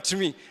children come unto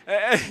me.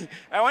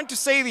 I want to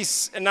say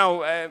this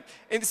now.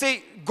 And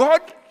say,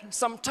 God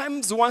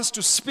sometimes wants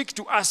to speak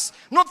to us,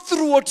 not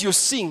through what you're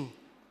seeing.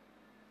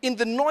 In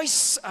the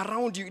noise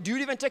around you, do you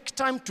even take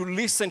time to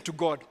listen to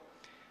God?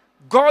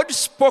 God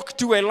spoke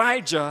to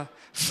Elijah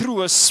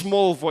through a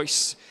small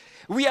voice.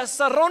 We are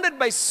surrounded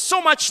by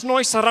so much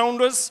noise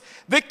around us.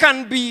 They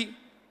can be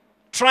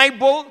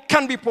tribal,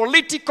 can be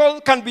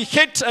political, can be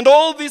hate and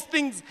all these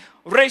things,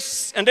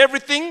 race and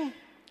everything.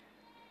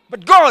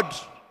 But God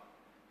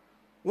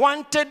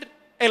wanted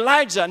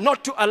Elijah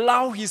not to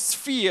allow his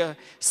fear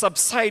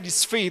subside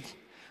his faith.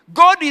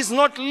 God is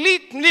not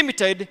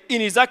limited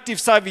in his active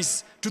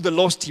service to the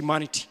lost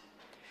humanity.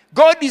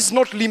 God is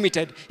not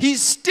limited. He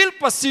is still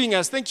pursuing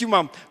us. Thank you,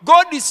 Mom.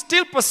 God is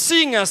still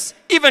pursuing us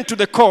even to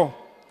the core.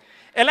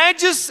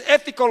 Elijah's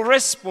ethical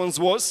response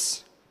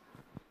was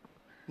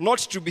not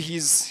to be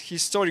his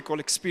historical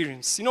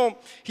experience.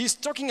 He's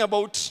talking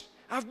about,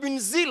 I've been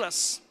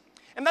zealous.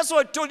 And that's why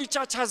I told you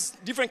church has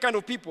different kind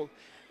of people.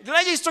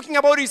 Elijah is talking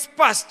about his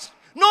past.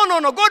 No.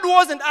 God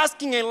wasn't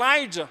asking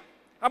Elijah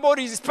about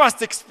his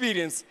past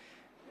experience.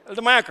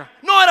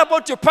 Not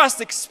about your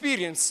past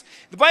experience.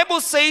 The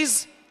Bible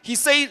says, he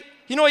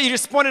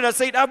responded and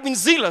said, I've been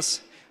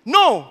zealous.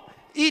 No,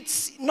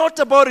 it's not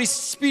about his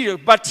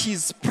spirit, but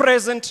his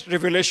present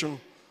revelation.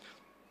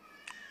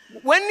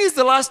 When is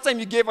the last time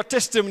you gave a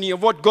testimony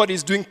of what God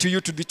is doing to you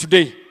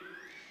today?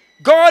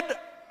 God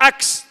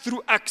works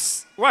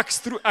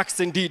through acts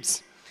and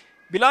deeds.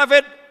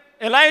 Beloved,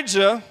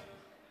 Elijah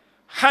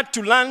had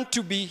to learn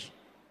to be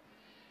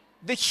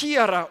the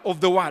hearer of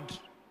the word.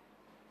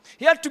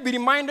 He had to be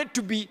reminded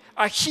to be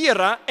a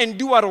hearer and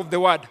doer of the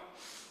word.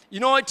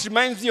 It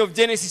reminds me of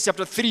Genesis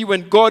chapter 3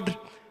 when God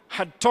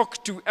had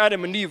talked to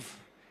Adam and Eve,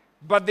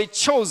 but they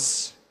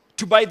chose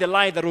to buy the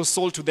lie that was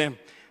sold to them.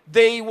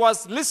 They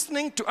was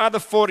listening to other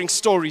foreign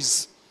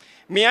stories.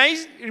 May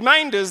I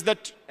remind us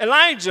that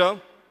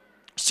Elijah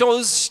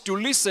chose to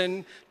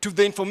listen to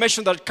the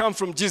information that comes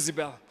from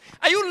Jezebel.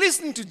 Are you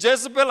listening to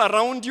Jezebel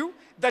around you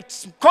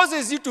that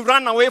causes you to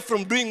run away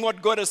from doing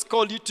what God has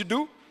called you to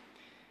do?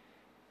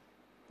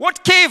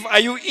 What cave are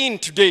you in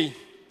today?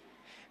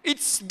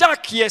 It's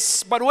dark,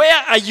 yes, but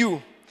where are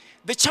you?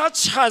 The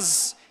church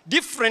has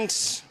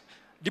different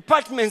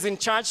departments in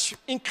church,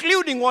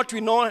 including what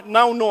we now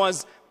know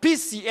as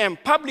PCM,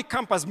 Public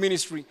Campus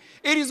Ministry.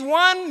 It is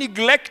one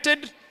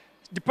neglected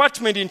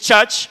department in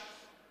church,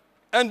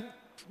 and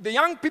the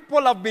young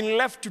people have been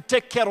left to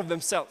take care of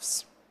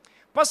themselves.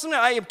 Personally,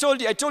 I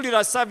told you that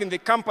I serve in the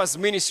campus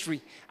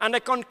ministry, and I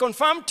can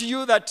confirm to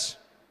you that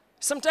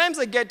sometimes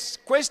I get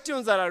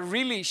questions that are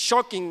really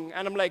shocking,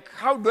 and I'm like,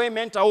 how do I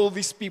mentor all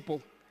these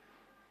people?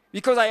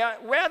 Because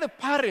where are the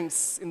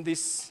parents in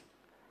this?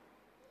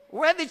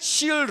 Where are the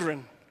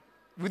children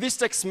with these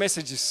text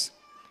messages?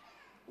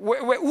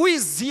 Who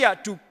is here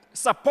to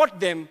support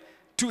them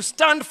to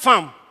stand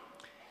firm?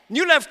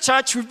 Newlife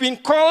Church, we've been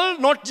called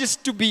not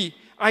just to be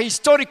a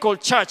historical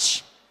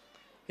church.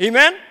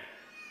 Amen?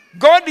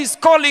 God is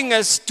calling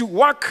us to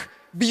work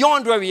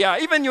beyond where we are.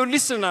 Even your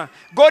listener,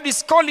 God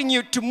is calling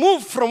you to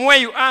move from where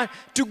you are,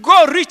 to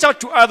go reach out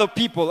to other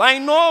people. I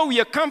know we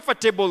are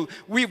comfortable.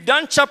 We've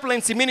done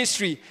chaplaincy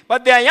ministry,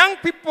 but there are young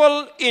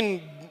people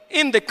in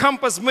the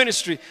campus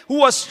ministry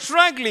who are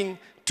struggling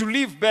to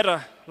live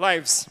better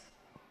lives.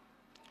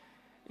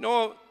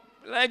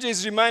 Elijah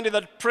is reminded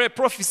that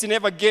prophecy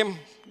never came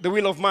the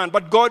will of man,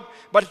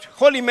 but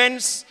holy men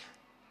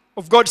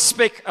of God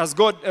spake as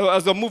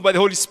they moved by the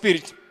Holy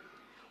Spirit.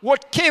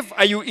 What cave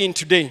are you in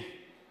today?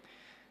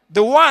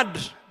 The word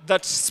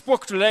that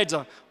spoke to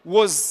Elijah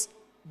was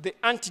the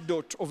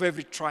antidote of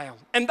every trial.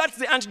 And that's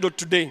the antidote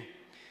today.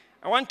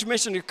 I want to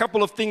mention a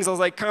couple of things as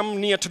I come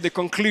near to the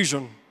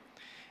conclusion.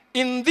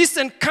 In this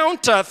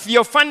encounter,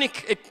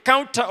 theophanic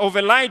encounter of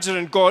Elijah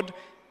and God,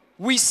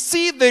 we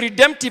see the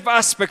redemptive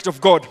aspect of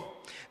God.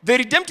 The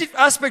redemptive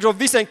aspect of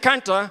this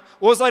encounter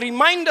was a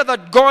reminder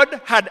that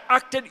God had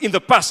acted in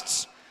the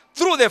past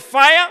through the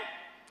fire,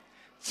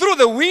 through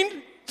the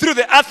wind, through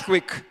the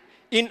earthquake,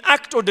 in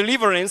act of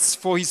deliverance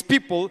for his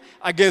people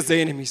against the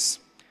enemies.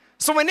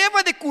 So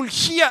whenever they could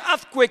hear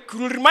earthquake, it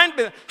will remind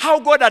them how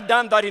God had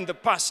done that in the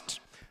past.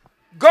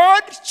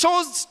 God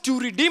chose to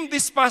redeem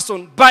this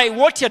person by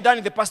what he had done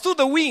in the past, through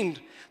the wind,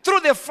 through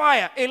the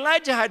fire.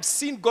 Elijah had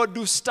seen God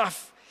do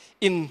stuff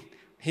in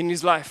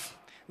his life.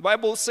 The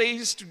Bible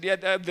says,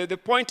 the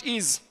point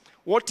is,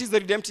 what is the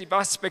redemptive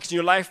aspect in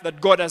your life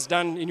that God has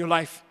done in your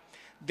life?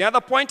 The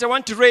other point I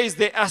want to raise,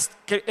 the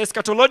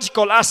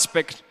eschatological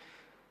aspect.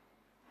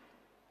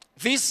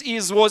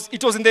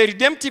 It was in the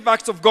redemptive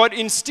acts of God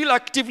in still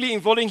actively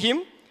involving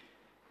him,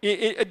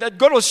 that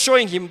God was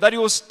showing him that he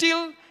was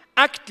still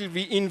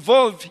actively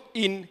involved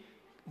in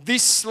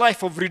this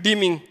life of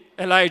redeeming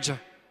Elijah.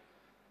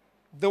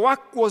 The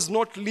work was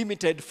not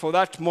limited for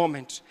that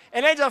moment.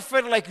 Elijah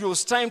felt like it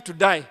was time to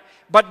die,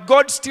 but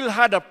God still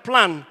had a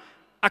plan,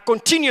 a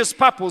continuous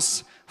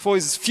purpose for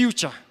his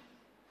future.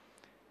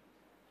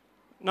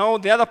 Now,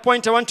 the other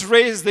point I want to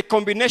raise is the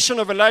combination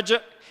of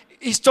Elijah,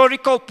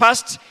 historical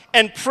past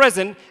and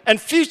present and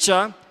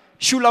future,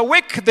 should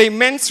awake the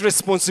immense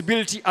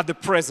responsibility at the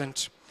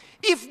present.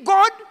 If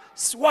God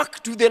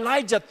worked with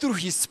Elijah through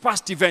his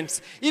past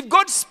events, if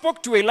God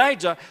spoke to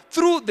Elijah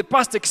through the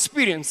past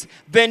experience,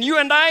 then you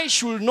and I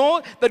should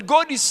know that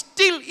God is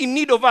still in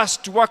need of us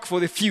to work for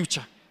the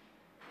future.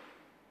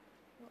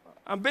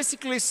 I'm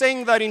basically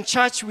saying that in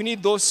church we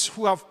need those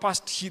who have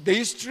passed the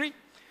history.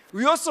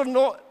 We also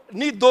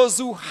need those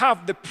who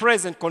have the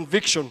present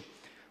conviction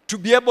to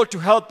be able to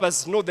help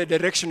us know the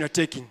direction you're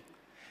taking.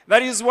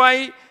 That is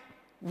why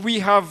we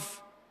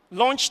have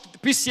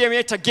launched PCM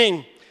yet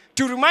again,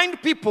 to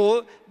remind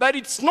people that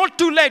it's not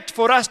too late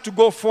for us to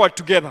go forward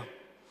together.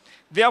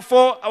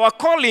 Therefore, our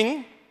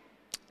calling,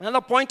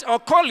 another point, our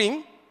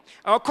calling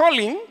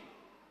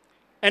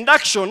and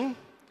action,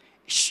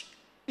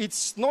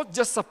 it's not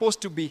just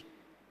supposed to be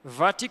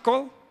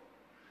vertical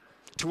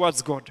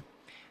towards God.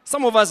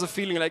 Some of us are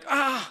feeling like,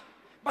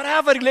 but I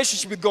have a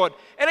relationship with God.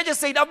 And I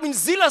just said, I've been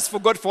zealous for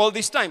God for all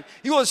this time.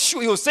 He was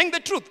saying the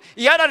truth.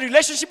 He had a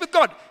relationship with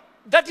God.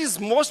 That is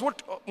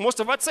what most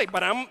of us say.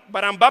 But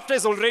I'm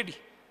baptized already.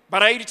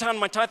 But I return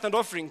my tithe and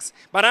offerings.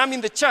 But I'm in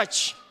the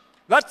church.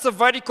 That's a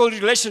vertical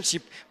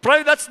relationship.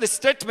 Probably that's the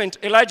statement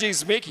Elijah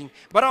is making.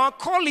 But our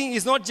calling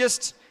is not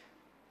just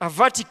a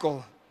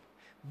vertical,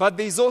 but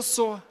there is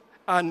also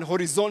an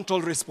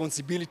horizontal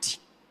responsibility.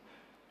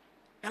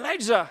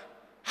 Elijah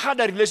had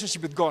a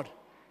relationship with God,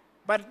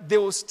 but there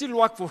was still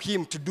work for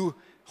him to do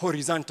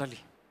horizontally.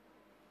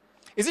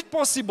 Is it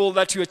possible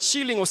that you are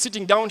chilling or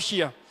sitting down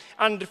here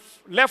and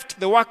left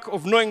the work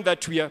of knowing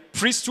that we are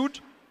priesthood?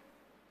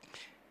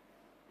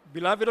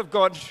 Beloved of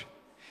God,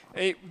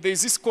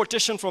 there's this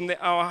quotation from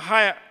our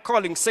higher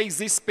calling, says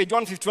this, page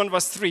 151,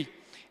 verse 3.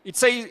 It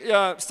says,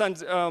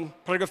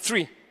 paragraph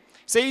 3,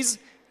 says,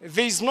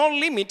 there is no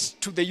limit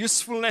to the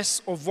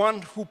usefulness of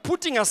one who,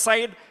 putting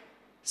aside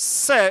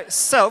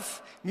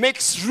self,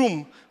 makes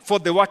room for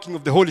the working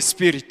of the Holy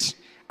Spirit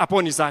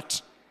upon his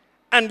heart,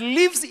 and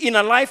lives in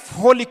a life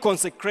wholly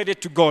consecrated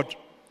to God.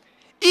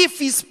 If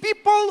his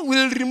people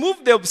will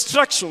remove the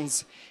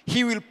obstructions,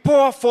 he will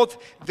pour forth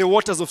the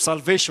waters of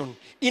salvation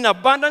in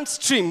abundant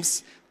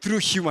streams through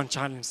human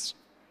channels.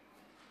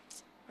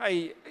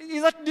 I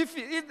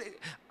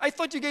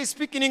thought you guys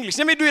speak in English.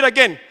 Let me do it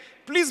again.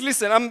 Please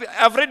listen.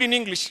 I've read in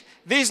English.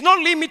 There is no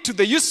limit to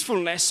the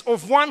usefulness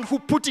of one who,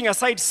 putting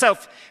aside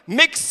self,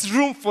 makes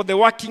room for the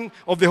working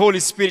of the Holy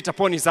Spirit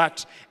upon his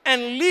heart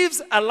and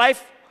lives a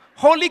life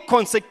wholly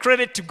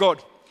consecrated to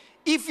God.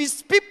 If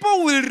his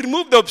people will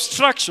remove the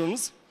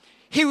obstructions,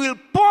 he will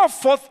pour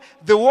forth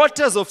the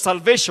waters of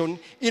salvation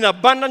in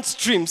abundant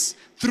streams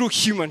through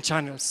human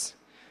channels.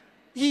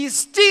 He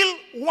still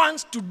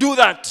wants to do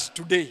that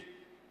today.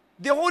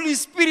 The Holy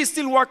Spirit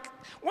still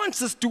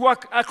wants us to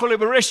work a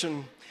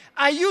collaboration.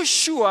 Are you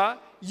sure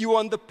you're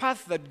on the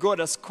path that God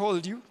has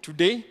called you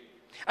today?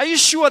 Are you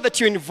sure that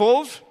you're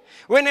involved?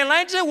 When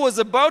Elijah was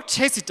about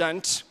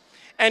hesitant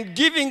and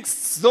giving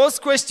those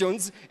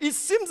questions, it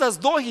seems as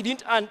though he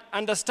didn't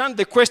understand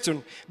the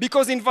question.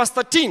 Because in verse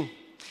 13,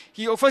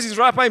 he offers his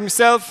wrap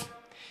himself,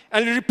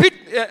 and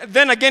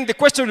then again the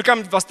question will come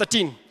in verse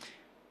 13.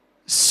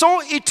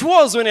 So it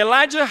was when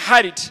Elijah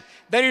heard it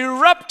that he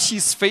wrapped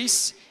his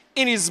face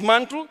in his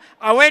mantle,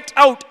 and went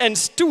out and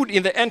stood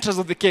in the entrance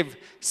of the cave.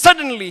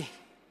 Suddenly,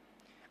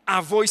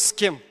 a voice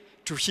came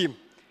to him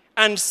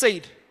and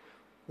said,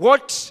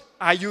 "What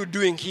are you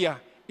doing here,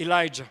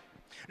 Elijah?"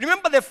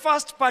 Remember the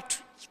first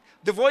part,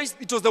 the voice,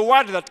 it was the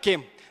word that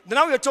came. Then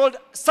now we are told,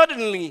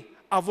 suddenly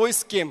a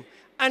voice came.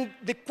 And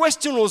the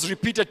question was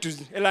repeated to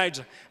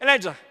Elijah.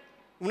 Elijah,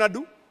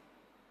 unadu?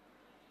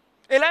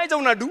 Elijah,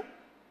 unadu?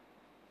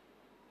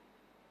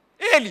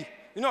 Eli,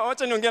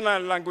 wacha niongea na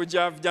language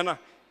ya vijana.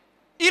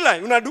 Eli,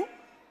 unadu?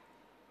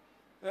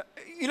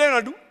 Eli,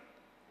 unadu?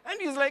 And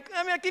he's like,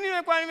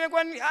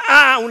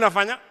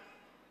 unafanya?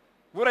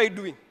 What are you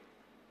doing?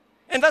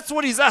 And that's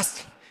what he's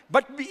asked.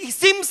 But it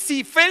seems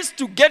he fails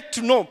to get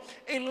to know.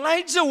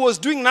 Elijah was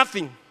doing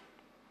nothing.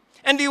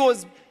 And he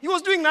was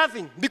doing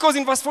nothing. Because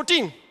in verse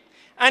 14,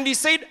 And he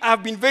said, I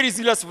have been very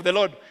zealous for the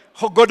Lord,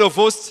 O God of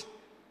hosts,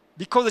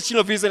 because the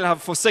children of Israel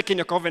have forsaken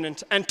your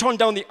covenant and torn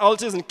down the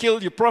altars and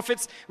killed your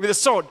prophets with a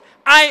sword.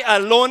 I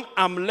alone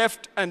am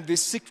left, and they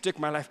seek to take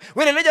my life.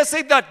 When Elijah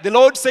said that, the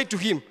Lord said to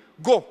him,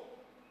 go,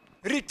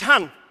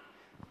 return.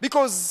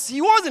 Because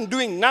he wasn't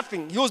doing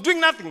nothing. He was doing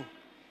nothing.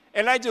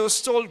 Elijah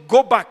was told,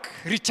 go back,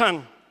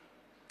 return.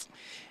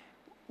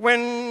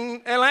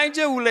 When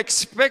Elijah will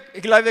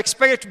have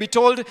expected to be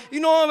told, you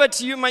know that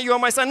you are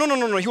my son.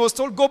 No. He was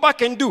told, go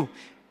back and do.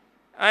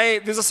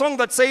 There's a song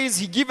that says,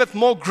 he giveth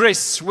more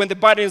grace when the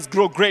burdens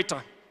grow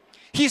greater.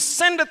 He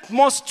sendeth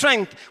more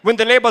strength when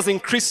the labors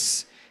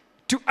increase.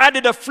 To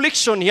added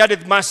affliction, he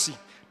added mercy.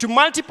 To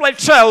multiply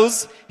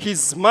trials,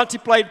 he's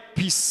multiplied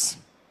peace.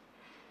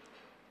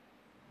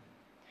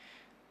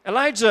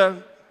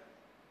 Elijah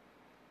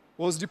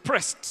was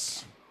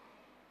depressed.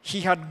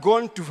 He had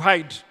gone to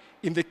hide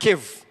in the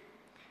cave.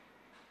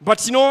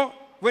 But you know,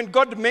 when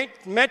God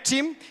met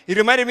him, he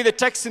reminded me the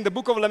text in the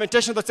book of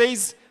Lamentation that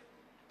says,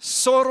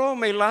 sorrow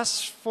may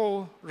last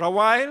for a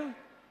while,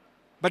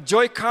 but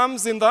joy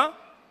comes in the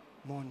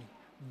morning.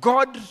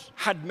 God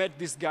had met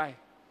this guy.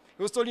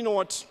 He was told, you know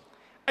what?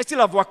 I still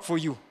have work for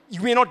you.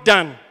 You are not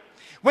done.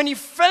 When he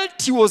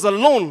felt he was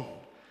alone,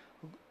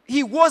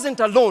 he wasn't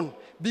alone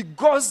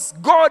because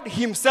God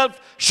himself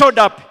showed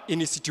up in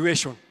his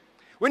situation.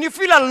 When you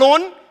feel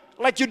alone,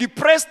 like you're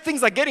depressed,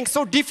 things are getting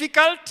so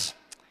difficult,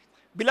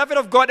 beloved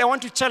of God, I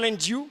want to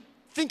challenge you.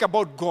 Think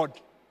about God.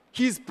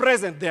 He is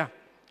present there.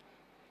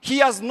 He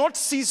has not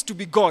ceased to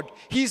be God.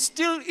 He is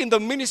still in the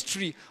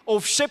ministry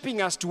of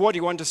shaping us to what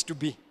he wants us to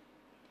be.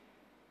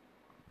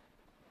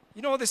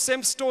 You know, the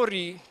same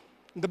story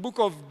in the book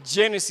of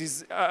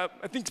Genesis, I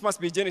think it must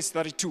be Genesis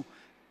 32.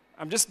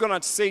 I'm just going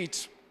to say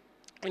it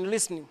in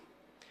listening.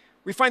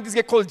 We find this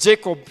guy called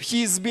Jacob.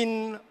 He's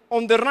been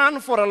on the run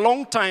for a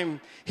long time.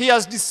 He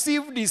has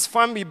deceived his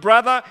family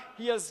brother.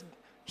 He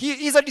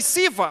is a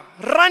deceiver,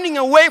 running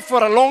away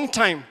for a long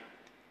time.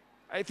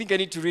 I think I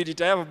need to read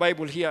it. I have a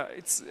Bible here.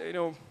 It's, you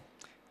know,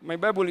 my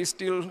Bible is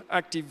still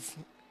active.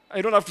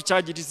 I don't have to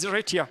charge it. It's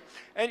right here.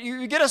 And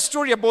you get a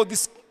story about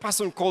this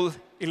person called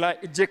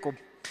Jacob.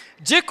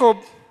 Jacob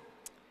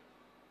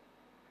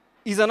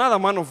is another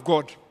man of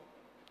God.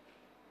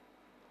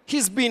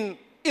 He's been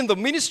in the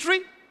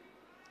ministry.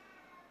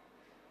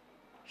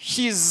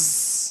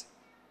 He's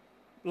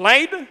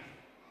lied.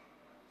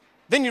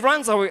 Then he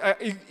runs away.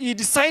 He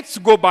decides to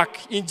go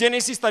back in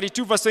Genesis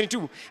 32, verse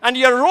 22. And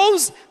he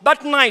arose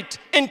that night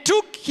and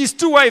took his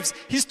 2 wives,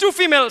 his 2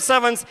 female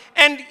servants,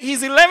 and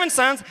his 11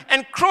 sons,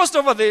 and crossed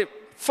over the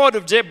ford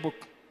of Jabbok.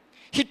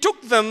 He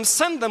took them,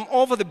 sent them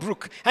over the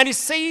brook, and he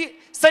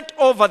set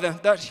over them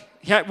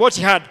what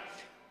he had.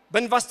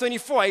 Then verse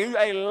 24,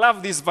 I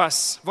love this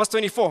verse. Verse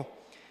 24.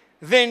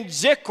 Then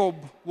Jacob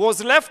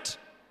was left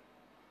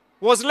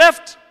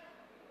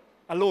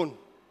alone.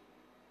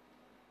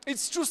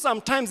 It's true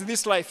sometimes in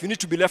this life you need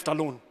to be left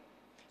alone.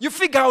 You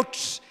figure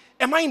out,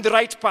 am I in the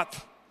right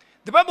path?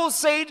 The Bible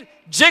said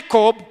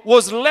Jacob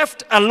was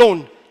left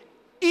alone.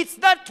 It's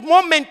that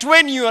moment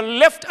when you are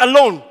left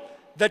alone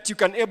that you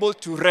can able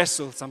to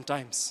wrestle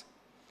sometimes.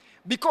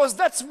 Because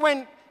that's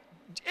when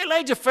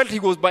Elijah felt he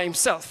was by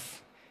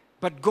himself,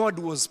 but God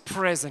was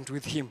present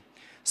with him.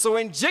 So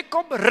when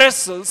Jacob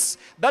wrestles,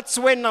 that's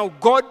when now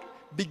God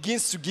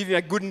begins to give him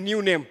a good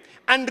new name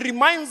and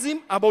reminds him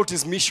about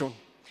his mission.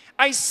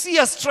 I see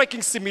a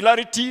striking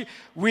similarity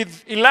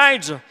with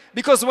Elijah,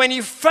 because when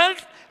he felt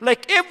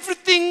like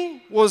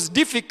everything was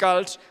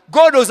difficult,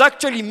 God was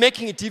actually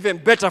making it even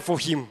better for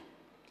him.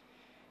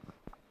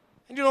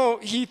 And you know,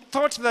 he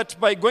thought that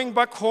by going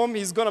back home,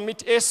 he's going to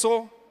meet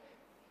Esau,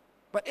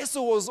 but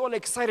Esau was all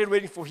excited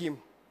waiting for him.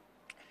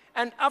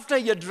 And after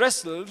he had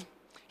wrestled,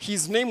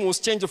 his name was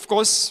changed, of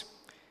course.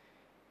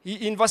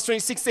 In verse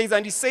 26 says,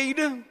 and he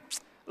said,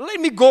 let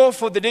me go,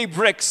 for the day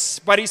breaks.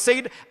 But he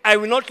said, I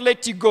will not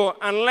let you go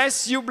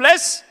unless you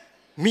bless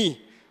me.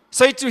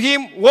 Say to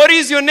him, what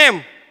is your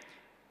name?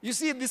 You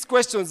see these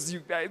questions.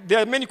 There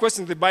are many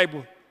questions in the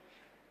Bible.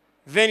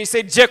 Then he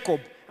said, Jacob.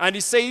 And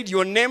he said,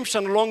 your name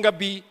shall no longer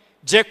be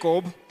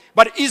Jacob,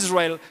 but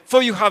Israel,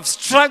 for you have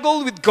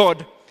struggled with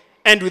God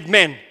and with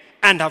men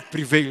and have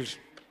prevailed.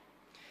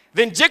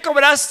 Then Jacob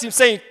asked him,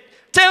 saying,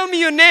 tell me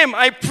your name,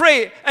 I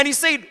pray. And he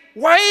said,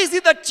 why is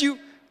it that you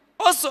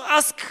also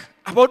ask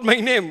about my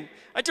name?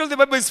 I told you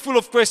the Bible is full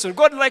of questions.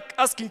 God likes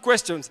asking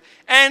questions.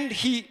 And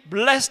he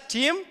blessed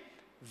him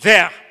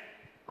there.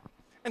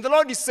 And the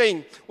Lord is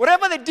saying,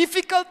 whatever the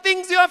difficult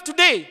things you have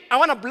today, I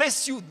want to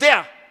bless you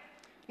there.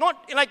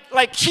 Not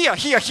like here.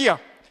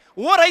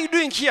 What are you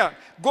doing here?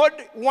 God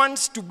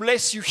wants to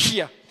bless you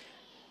here.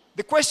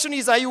 The question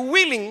is, are you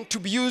willing to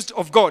be used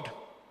of God?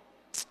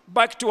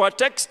 Back to our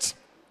text.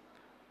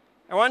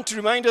 I want to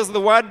remind us the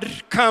word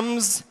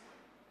comes,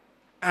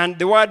 and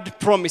the word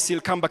promise, he'll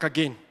come back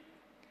again.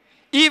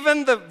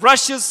 Even the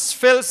righteous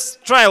face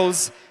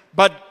trials,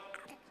 but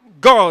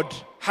God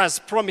has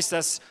promised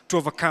us to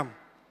overcome.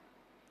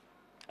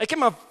 I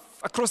came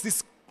across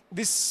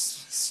this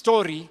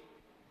story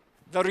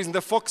that is in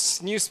the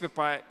Fox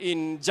newspaper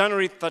in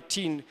January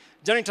 13.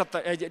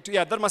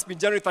 That must be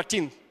January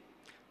 13th,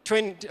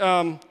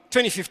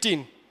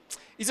 2015.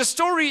 It's a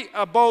story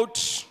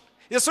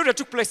that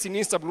took place in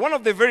Istanbul, one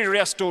of the very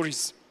rare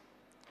stories.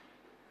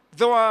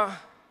 There were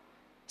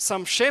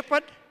some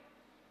shepherds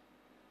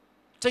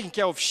taking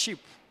care of sheep.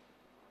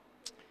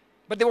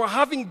 But they were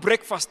having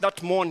breakfast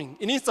that morning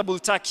in Istanbul,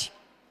 Turkey.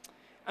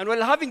 And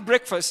while having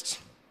breakfast,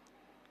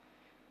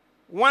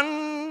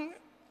 one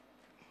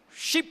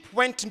sheep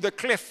went in the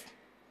cliff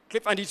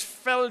and it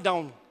fell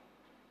down.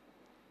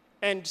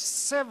 And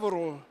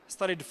several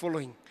started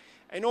following.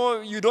 I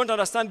know you don't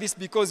understand this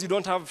because you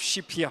don't have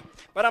sheep here.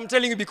 But I'm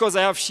telling you because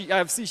I have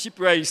seen sheep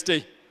where you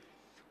stay.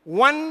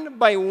 One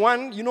by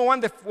one, when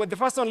the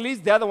first one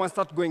leads, the other one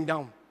starts going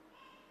down.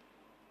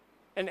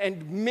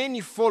 And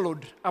many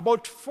followed.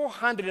 About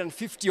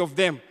 450 of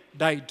them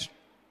died.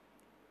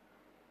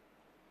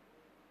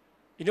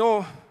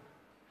 Where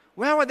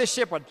were the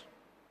shepherds?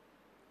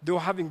 They were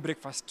having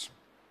breakfast.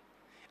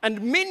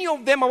 And many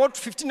of them, about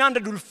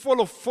 1,500,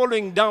 will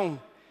following down.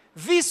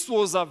 This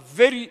was a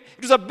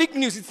big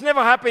news. It's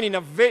never happened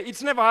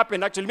it's never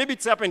happened actually. Maybe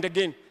it's happened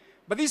again.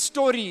 But this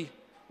story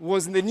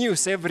was in the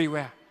news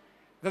everywhere.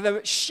 That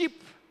the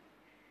sheep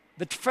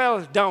that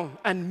fell down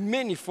and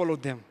many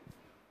followed them.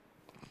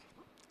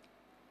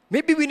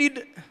 Maybe we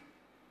need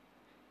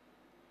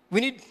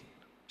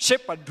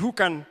shepherds who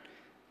can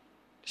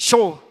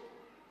show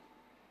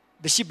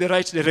the sheep the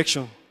right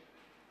direction.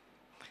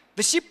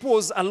 The sheep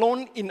was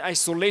alone in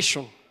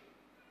isolation.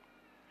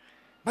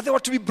 But they were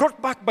to be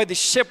brought back by the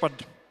shepherd.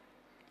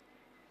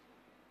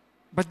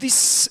 But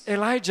this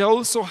Elijah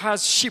also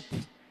has sheep.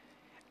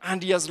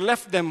 And he has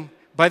left them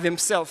by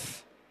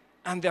themselves.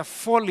 And they're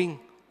falling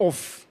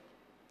off.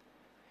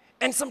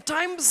 And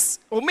sometimes,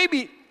 or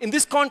maybe in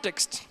this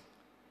context,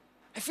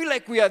 I feel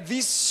like we are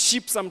these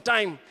sheep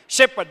sometime,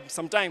 shepherd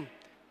sometime.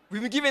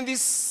 We've been given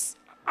this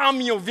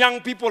army of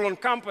young people on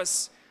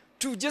campus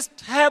to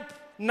just help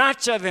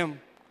nurture them.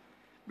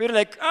 We're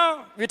like,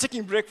 we're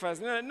taking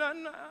breakfast. No,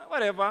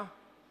 whatever.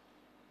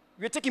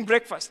 We're taking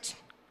breakfast.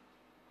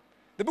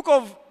 The book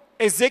of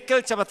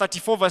Ezekiel chapter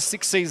 34 verse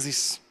 6 says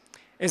this.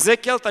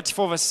 Ezekiel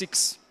 34 verse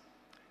 6.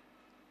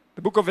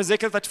 The book of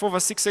Ezekiel 34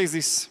 verse 6 says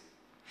this.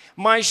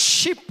 My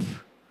sheep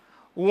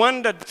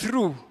wandered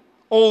through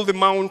all the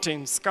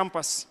mountains,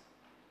 campus,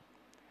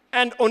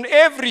 and on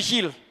every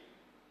hill,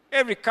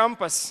 every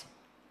campus.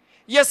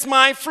 Yes,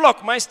 my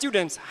flock, my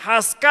students,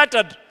 has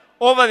scattered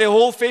over the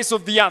whole face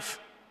of the earth,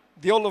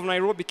 the whole of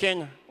Nairobi,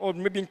 Kenya, or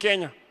maybe in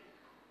Kenya.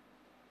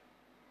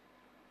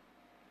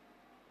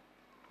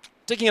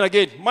 Taking it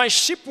again. My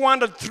sheep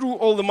wandered through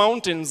all the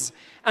mountains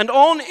and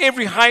on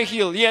every high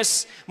hill.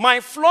 Yes, my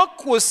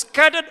flock was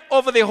scattered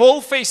over the whole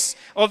face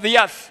of the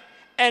earth,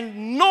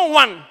 and no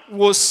one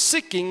was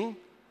seeking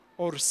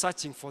or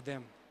searching for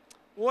them.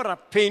 What a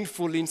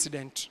painful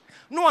incident.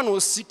 No one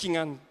was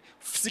seeking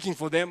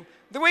for them.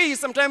 The way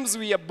sometimes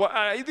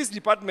this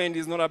department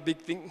is not a big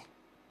thing.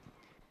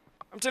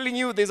 I'm telling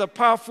you, there's a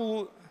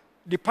powerful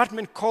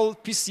department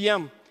called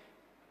PCM.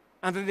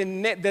 And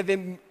they're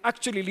the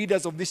actually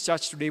leaders of this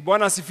church today.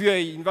 Bwana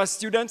asifiwe, university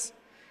students.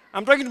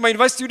 I'm talking to my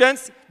university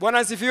students. Bwana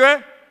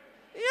asifiwe.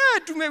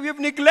 Yeah, we have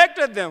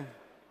neglected them.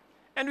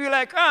 And we're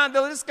like,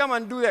 they'll just come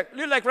and do that.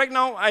 Like right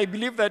now, I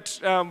believe that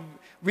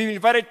we're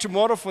invited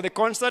tomorrow for the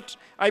concert.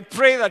 I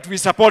pray that we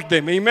support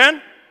them.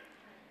 Amen?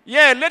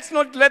 Yeah, let's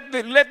not let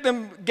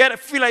them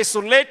feel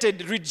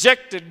isolated,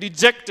 rejected,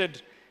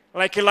 dejected,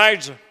 like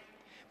Elijah.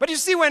 But you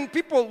see,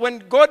 when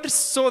God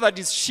saw that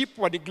his sheep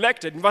were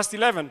neglected, in verse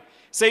 11,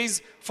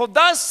 says, for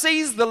thus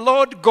says the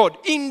Lord God,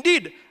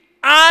 indeed,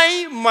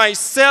 I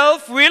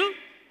myself will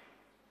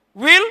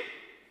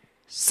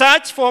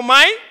search for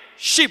my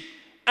sheep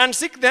and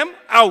seek them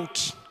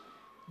out.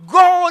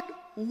 God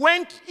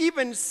went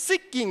even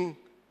seeking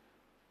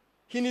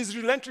in his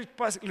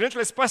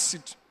relentless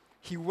pursuit.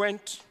 He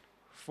went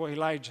for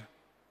Elijah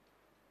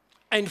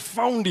and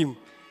found him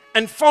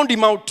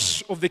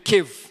out of the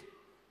cave.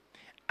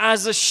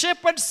 As a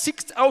shepherd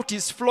seeks out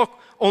his flock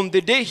on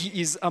the day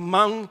he is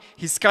among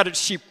his scattered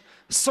sheep,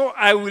 so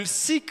I will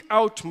seek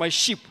out my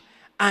sheep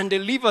and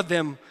deliver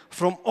them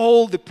from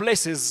all the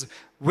places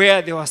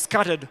where they were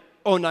scattered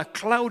on a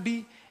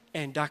cloudy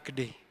and dark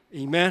day.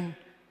 Amen.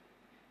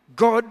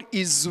 God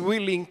is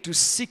willing to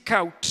seek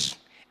out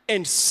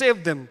and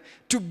save them,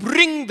 to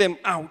bring them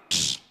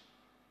out.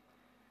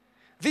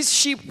 These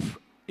sheep,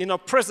 in our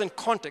present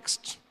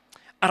context,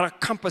 are our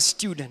campus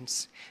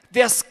students.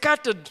 They are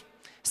scattered.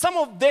 Some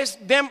of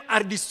them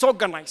are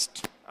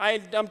disorganized.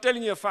 I'm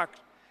telling you a fact.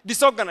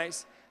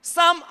 Disorganized.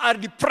 Some are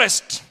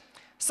depressed.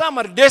 Some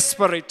are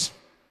desperate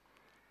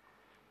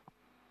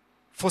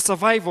for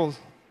survival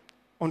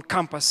on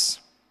campus.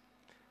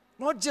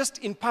 Not just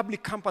in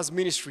public campus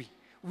ministry.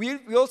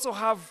 We also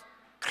have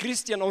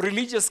Christian or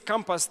religious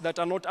campus that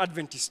are not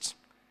Adventist.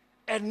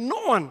 And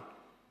no one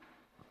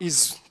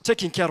is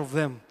taking care of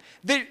them.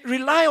 They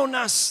rely on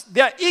us.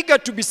 They are eager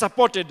to be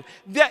supported.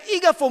 They are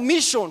eager for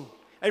mission.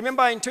 I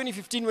remember in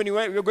 2015 when we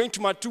were going to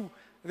Matu,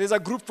 there's a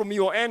group from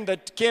UON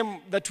that came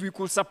that we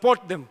could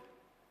support them.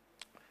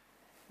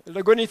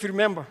 Lagoni, if you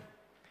remember,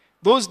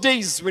 those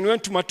days when we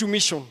went to Matu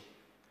Mission,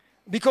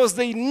 because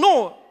they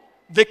know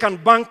they can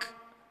bank,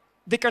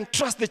 they can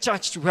trust the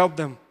church to help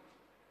them.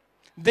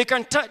 They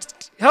can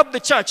help the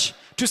church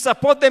to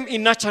support them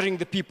in nurturing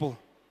the people.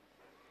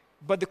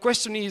 But the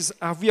question is,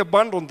 have we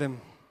abandoned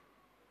them?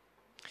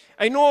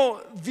 I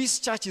know this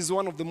church is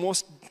one of the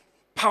most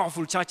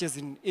powerful churches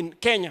in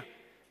Kenya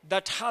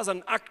that has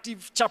an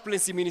active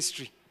chaplaincy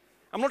ministry.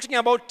 I'm not talking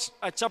about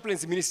a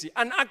chaplaincy ministry,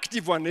 an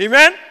active one,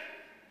 amen?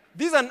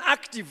 This is an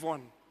active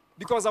one,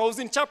 because I was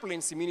in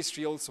chaplaincy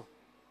ministry also.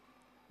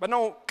 But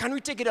now, can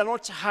we take it a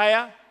notch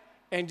higher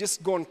and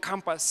just go on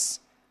campus,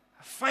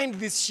 find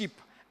these sheep,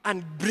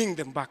 and bring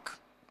them back?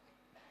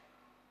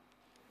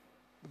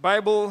 The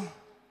Bible,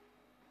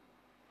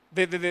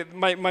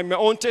 my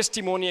own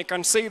testimony, I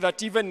can say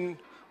that even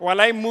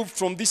while I moved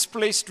from this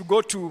place to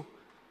go to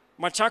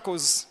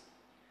Machakos,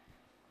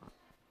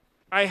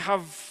 I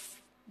have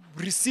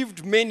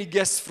received many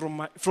guests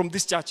from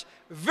this church.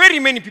 Very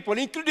many people,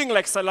 including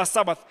like last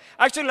Sabbath.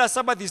 Actually, last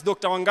Sabbath is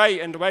Dr.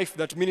 Wangai and wife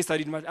that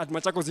ministered at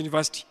Machakos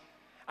University.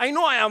 I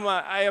know I am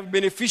a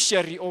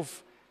beneficiary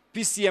of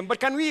PCM, but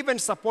can we even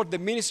support the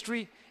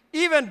ministry,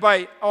 even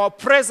by our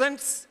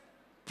presence,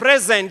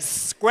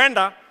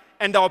 kwenda,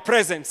 and our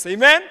presence,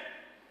 amen?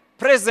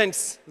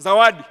 Presence,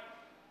 zawadi.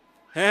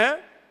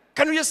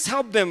 Can we just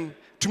help them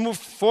to move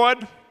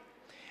forward?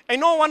 I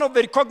know one of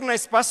the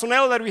recognized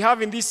personnel that we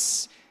have in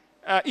this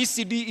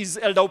ECD is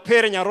Elder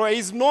Upere Nyaroya.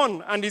 He's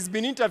known and he's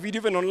been interviewed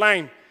even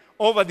online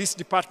over this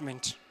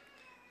department.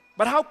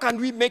 But how can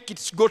we make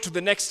it go to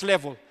the next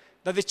level,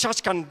 that the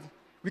church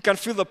we can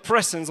feel the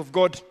presence of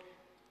God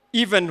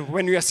even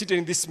when we are sitting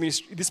in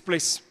this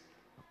place?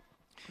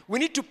 We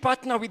need to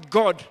partner with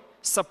God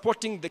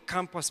supporting the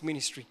campus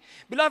ministry.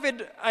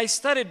 Beloved, I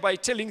started by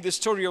telling the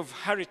story of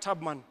Harry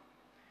Tubman.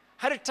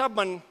 Harry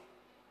Tubman,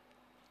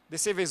 the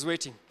Savior is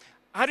waiting.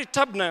 Harry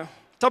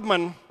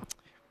Tubman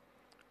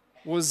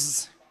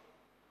was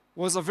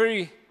a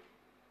very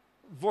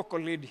vocal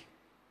lady,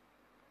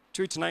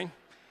 289.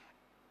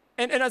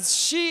 And as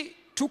she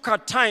took her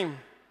time,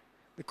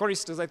 the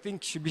choristers, I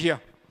think, should be here.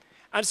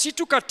 And she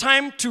took her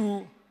time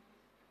to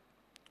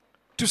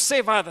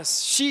save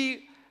others.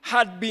 She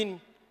had been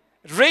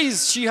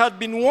raised, she had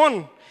been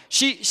warned.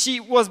 She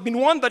was been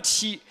warned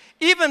that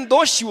even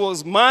though she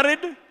was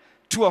married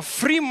to a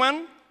free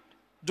man,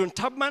 John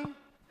Tubman,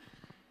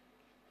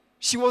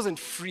 she wasn't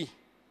free.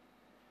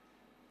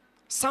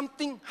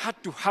 Something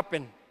had to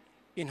happen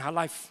in her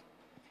life.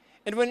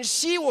 And when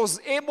she was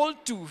able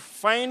to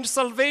find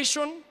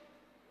salvation,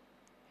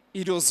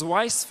 it was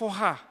wise for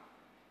her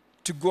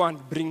to go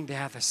and bring the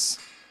others.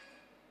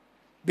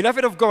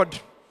 Beloved of God,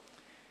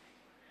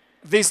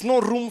 there's no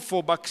room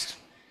for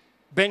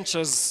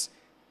backbenchers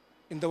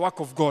in the work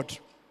of God.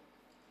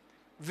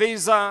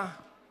 There's a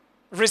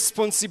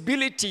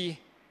responsibility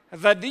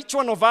that each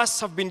one of us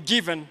have been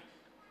given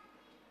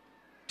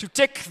to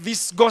take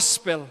this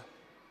gospel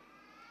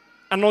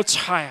a notch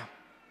higher.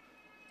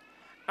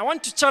 I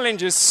want to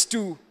challenge us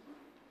to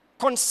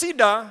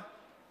consider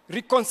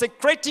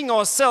reconsecrating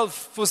ourselves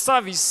for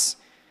service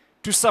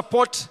to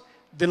support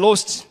the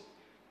lost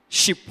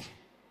sheep.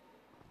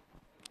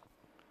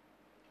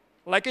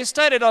 Like I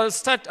started,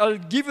 I'll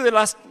give you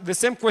the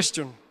same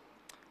question.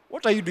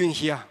 What are you doing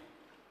here?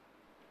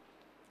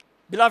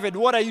 Beloved,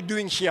 what are you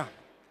doing here?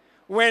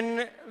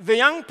 When the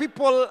young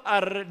people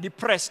are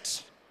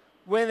depressed,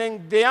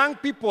 when the young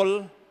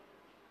people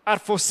are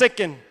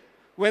forsaken,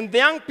 when the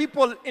young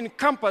people in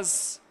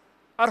campus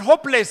are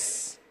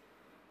hopeless,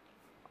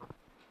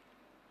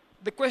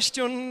 the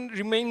question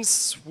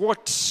remains,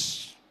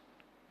 what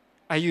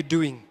are you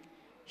doing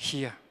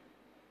here?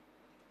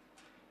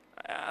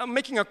 I'm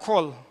making a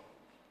call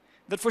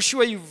that for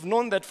sure you've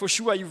known that for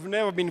sure you've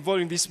never been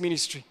involved in this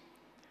ministry.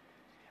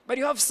 But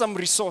you have some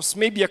resource,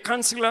 maybe a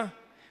counselor,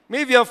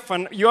 maybe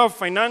you have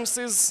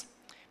finances,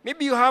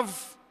 maybe you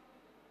have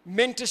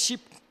mentorship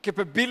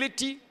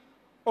capability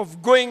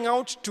of going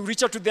out to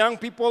reach out to the young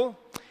people.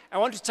 I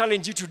want to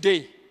challenge you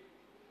today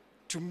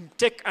to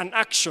take an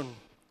action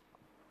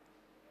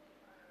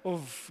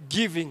of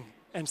giving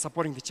and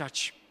supporting the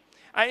church.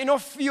 I know a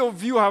few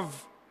of you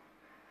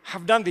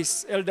have done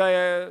this.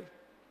 Elder,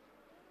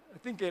 I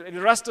think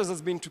Erastus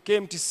has been to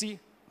KMTC.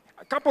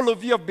 A couple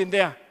of you have been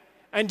there,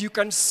 and you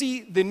can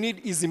see the need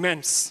is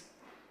immense.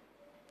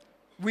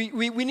 We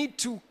need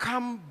to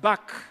come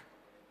back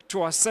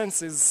to our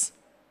senses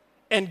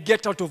and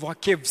get out of our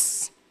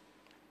caves.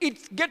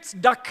 It gets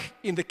dark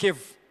in the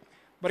cave.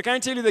 But can I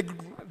tell you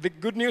the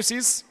good news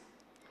is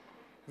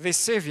the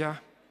Savior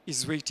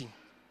is waiting.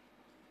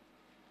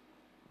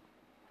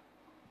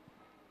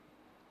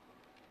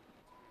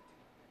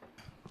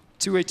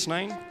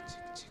 $289.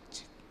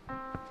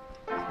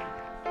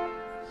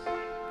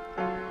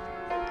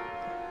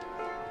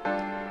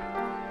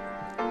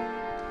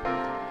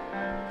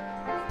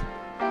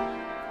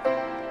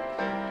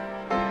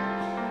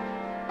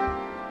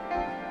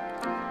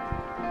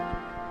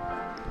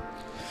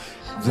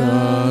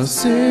 The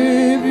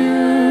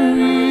Savior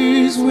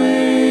is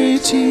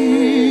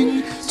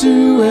waiting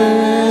to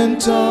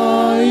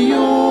enter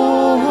your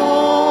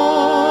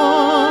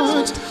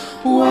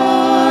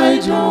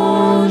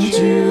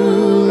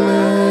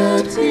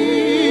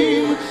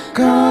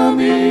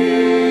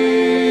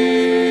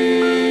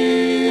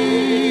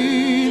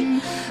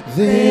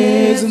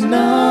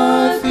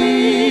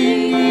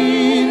nothing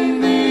in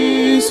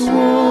this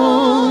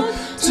world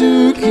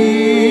to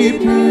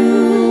keep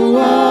you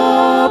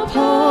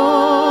apart.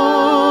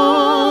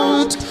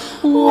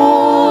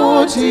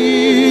 What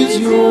is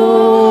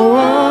your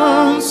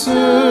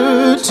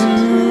answer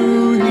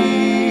to him?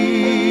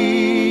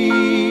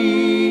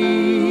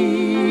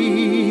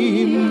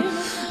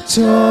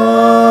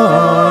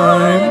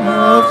 Time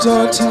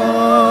after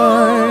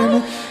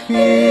time he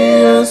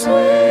has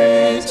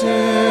waited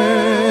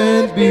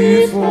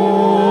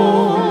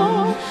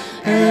before,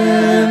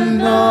 and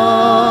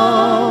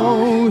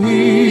now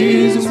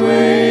he's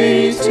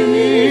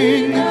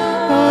waiting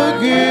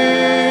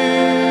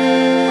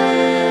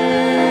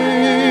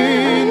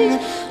again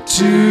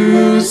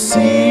to see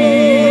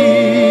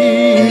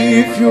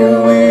if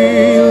you're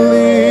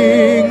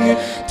willing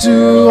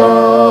to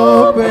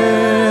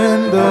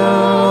open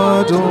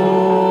the door.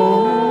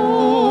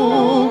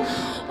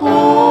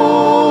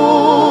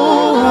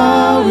 Oh,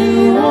 how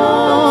he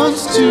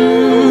wants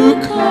to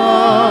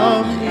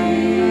come in.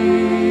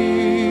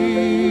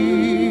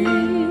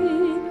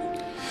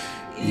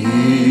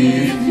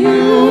 If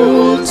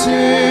you'll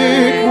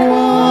take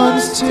one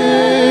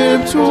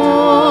step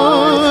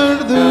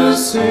toward the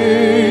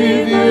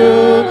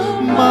Savior,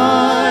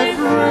 my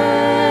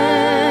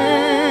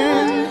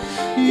friend,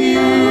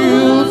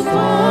 you'll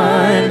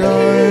find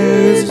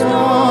his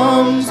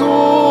arms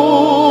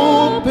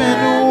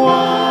open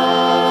wide.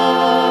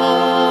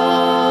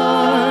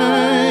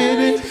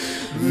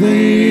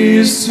 They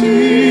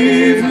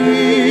receive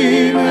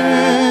him,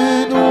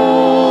 and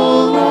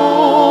all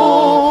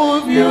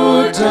of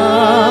your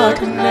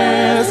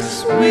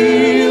darkness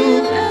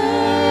will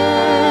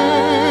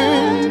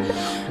end.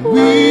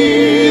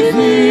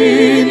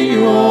 Within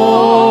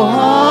your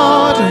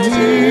heart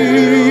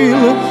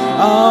he'll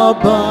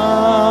abide.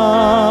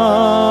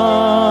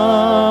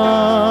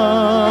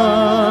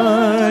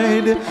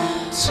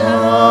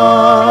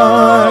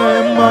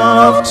 Time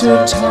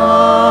after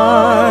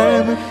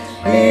time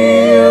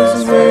he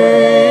has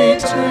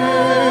waited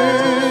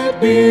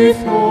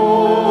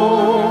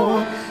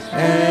before,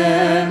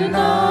 and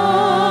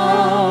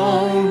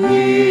now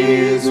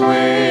he's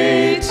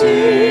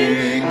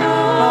waiting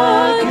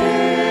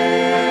again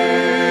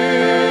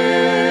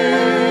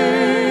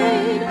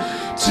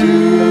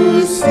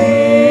to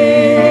see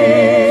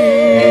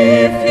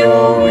if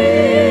you're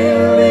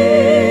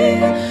willing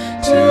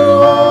to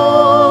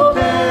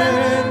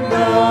open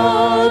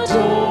the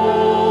door.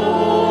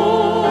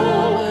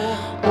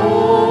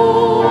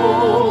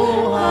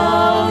 Oh,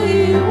 how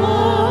he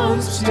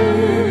wants to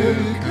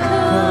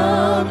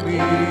come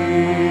in.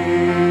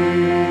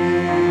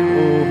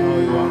 Oh, how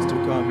he wants to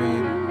come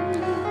in.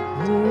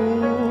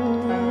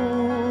 Oh,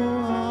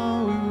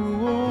 how he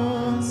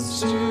wants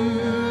to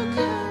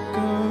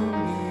come in.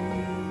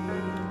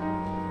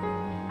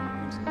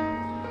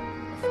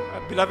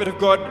 Beloved of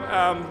God,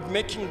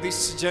 making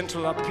this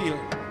gentle appeal.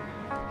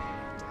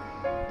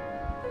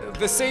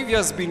 The Savior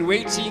has been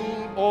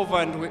waiting over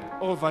and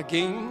over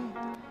again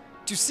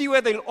to see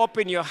whether He'll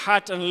open your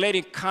heart and let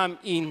Him come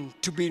in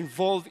to be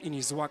involved in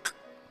His work.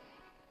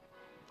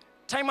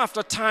 Time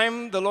after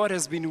time, the Lord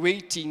has been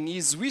waiting.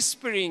 He's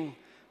whispering,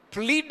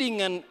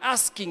 pleading, and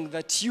asking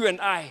that you and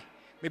I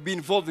may be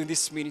involved in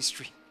this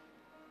ministry.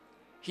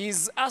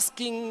 He's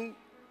asking,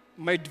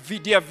 my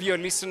dear viewer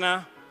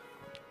listener,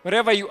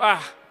 wherever you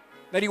are,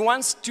 that He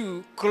wants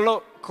to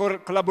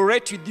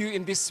collaborate with you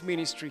in this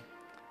ministry.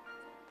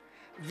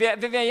 There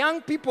are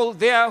young people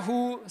there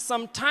who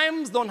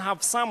sometimes don't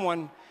have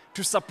someone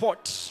to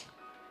support.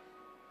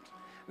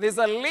 There's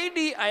a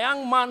lady, a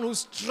young man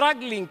who's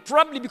struggling,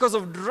 probably because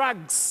of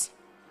drugs.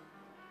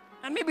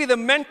 And maybe the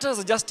mentors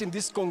are just in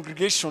this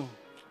congregation.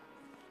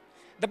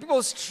 The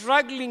people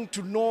struggling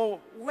to know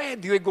where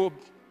do I go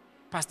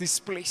past this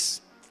place.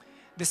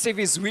 The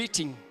Savior is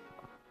waiting.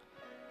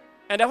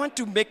 And I want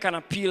to make an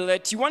appeal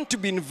that you want to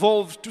be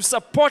involved to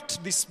support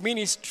this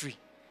ministry.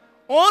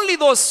 Only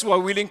those who are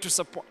willing to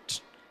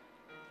support.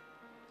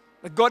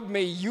 That God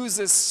may use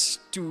us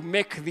to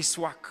make this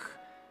work.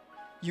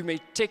 You may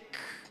take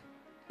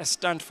a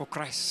stand for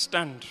Christ.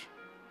 Stand.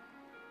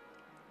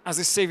 As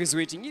the Savior is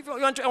waiting. If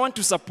I want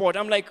to support,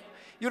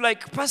 you're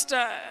like,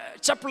 Pastor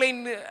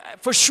Chaplain,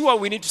 for sure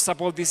we need to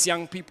support these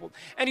young people.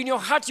 And in your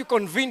heart you're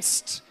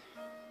convinced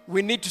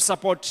we need to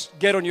support.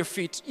 Get on your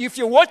feet. If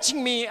you're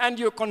watching me and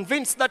you're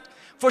convinced that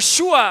for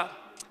sure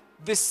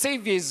the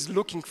Savior is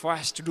looking for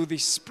us to do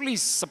this,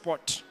 please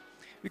support.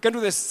 We can do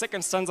the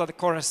second stanza of the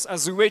chorus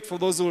as we wait for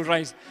those who will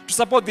rise to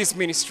support this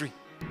ministry.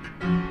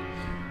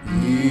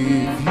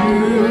 If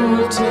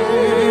you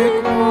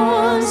take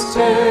one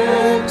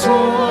step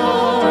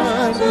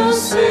toward the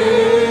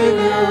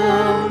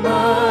Savior,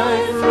 my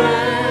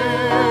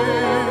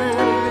friend,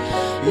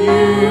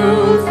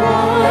 you'll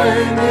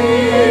find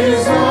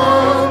His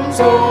arms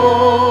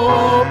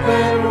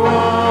open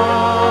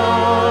wide.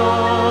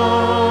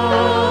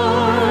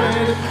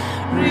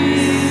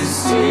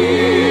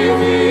 Receive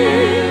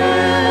Him,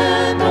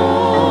 and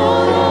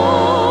all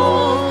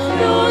of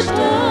your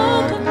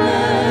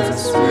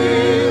darkness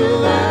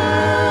will end.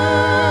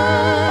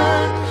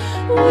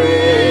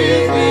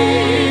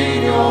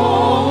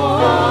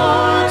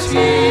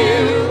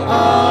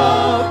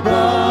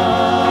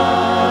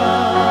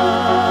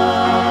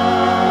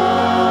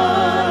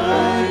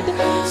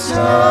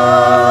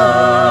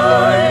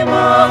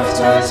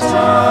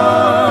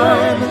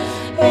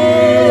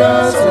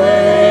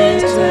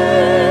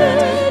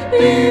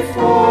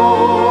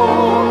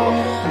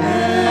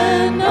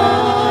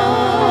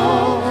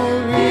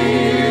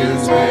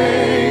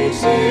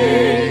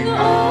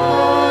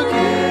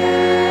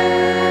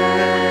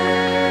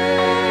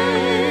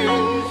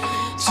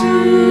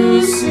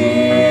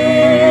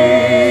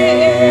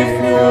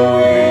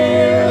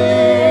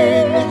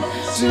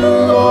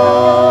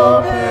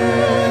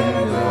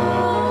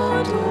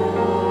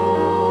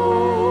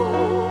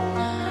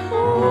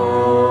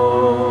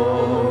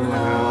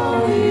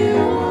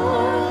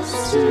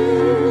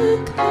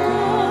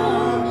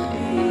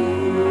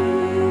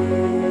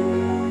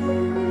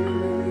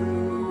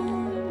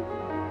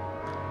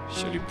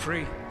 Shall we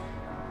pray?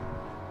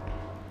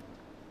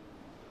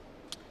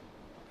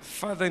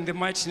 Father, in the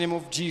mighty name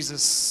of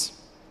Jesus,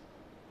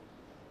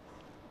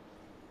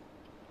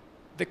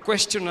 the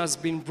question has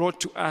been brought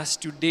to us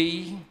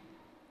today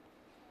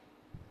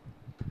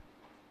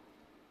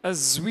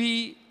as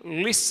we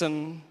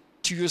listen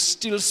to your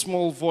still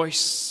small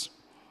voice.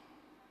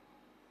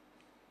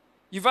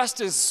 You've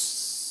asked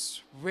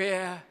us,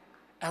 where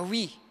are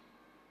we?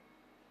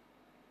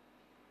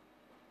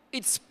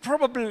 It's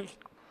possible,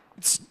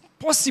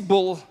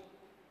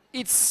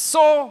 it's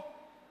so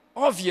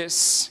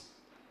obvious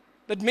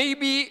that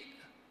maybe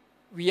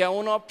we are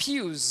on our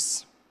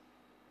pews.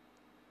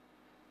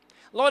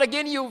 Lord,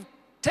 again, you've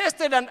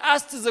tested and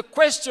asked us a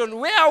question,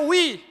 where are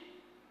we?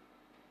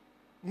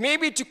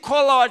 Maybe to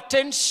call our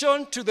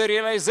attention to the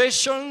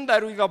realization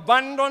that we've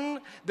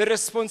abandoned the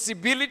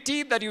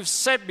responsibility that you've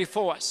set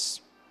before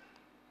us.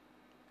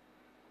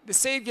 The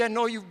Savior, I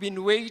know you've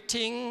been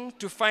waiting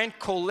to find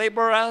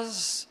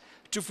co-laborers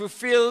to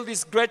fulfill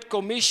this great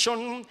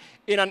commission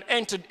in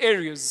unentered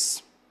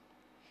areas.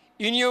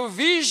 In your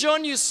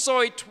vision, you saw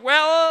it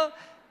well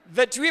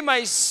that we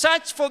might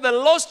search for the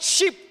lost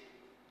sheep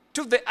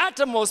to the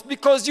uttermost,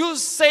 because you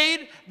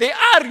said they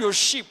are your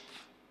sheep.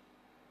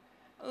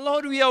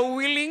 Lord, we are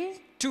willing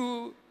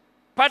to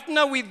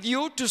partner with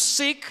you to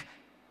seek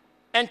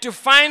and to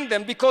find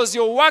them, because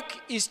your work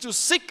is to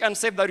seek and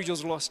save that which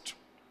was lost.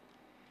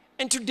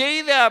 And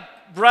today there are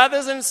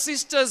brothers and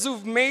sisters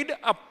who've made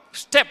a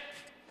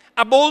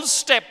bold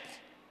step,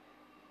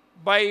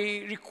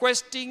 by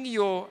requesting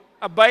your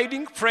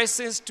abiding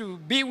presence to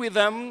be with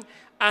them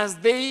as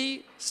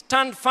they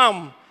stand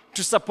firm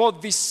to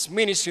support this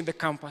ministry in the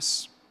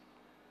campus.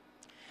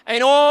 I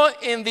know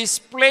in this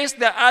place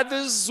there are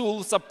others who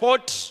will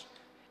support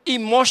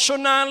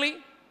emotionally.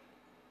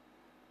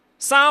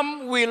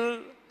 Some will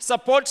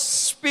support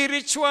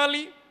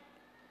spiritually.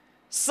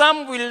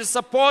 Some will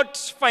support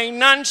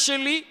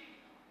financially.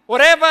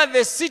 Whatever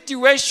the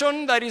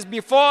situation that is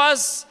before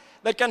us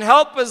that can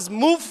help us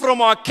move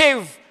from our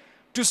cave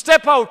to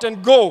step out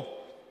and go.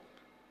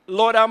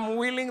 Lord, I'm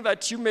willing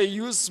that you may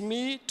use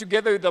me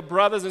together with the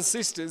brothers and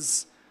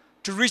sisters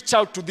to reach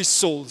out to these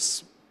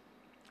souls.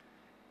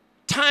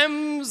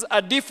 Times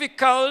are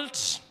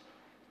difficult.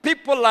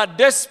 People are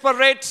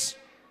desperate.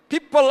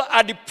 People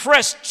are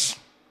depressed.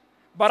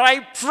 But I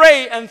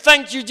pray and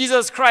thank you,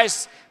 Jesus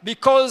Christ,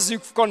 because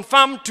you've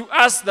confirmed to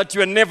us that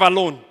you are never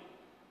alone.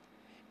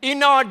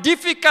 In our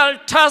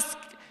difficult tasks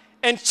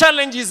and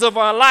challenges of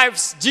our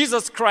lives,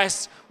 Jesus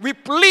Christ, we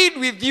plead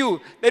with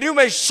you that you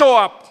may show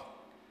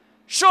up.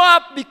 Show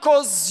up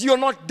because you're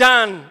not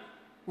done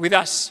with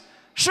us.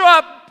 Show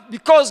up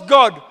because,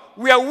 God,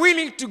 we are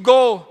willing to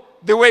go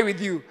the way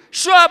with you.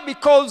 Show up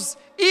because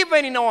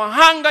even in our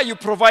hunger, you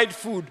provide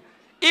food.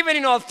 Even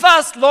in our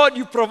thirst, Lord,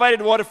 you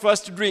provided water for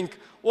us to drink.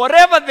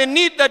 Whatever the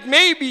need that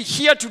may be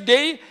here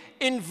today,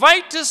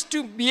 invite us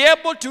to be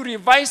able to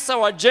revise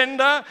our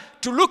agenda,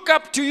 to look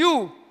up to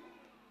you.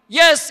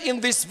 Yes, in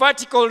this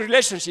vertical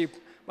relationship,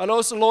 but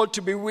also, Lord,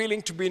 to be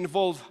willing to be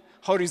involved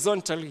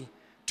horizontally,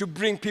 to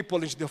bring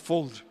people into the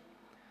fold.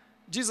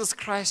 Jesus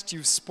Christ,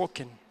 you've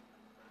spoken,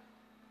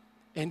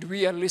 and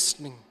we are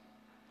listening.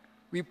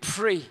 We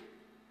pray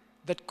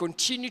that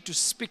continue to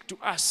speak to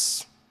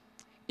us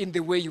in the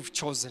way you've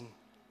chosen.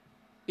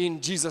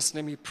 In Jesus'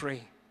 name we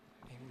pray.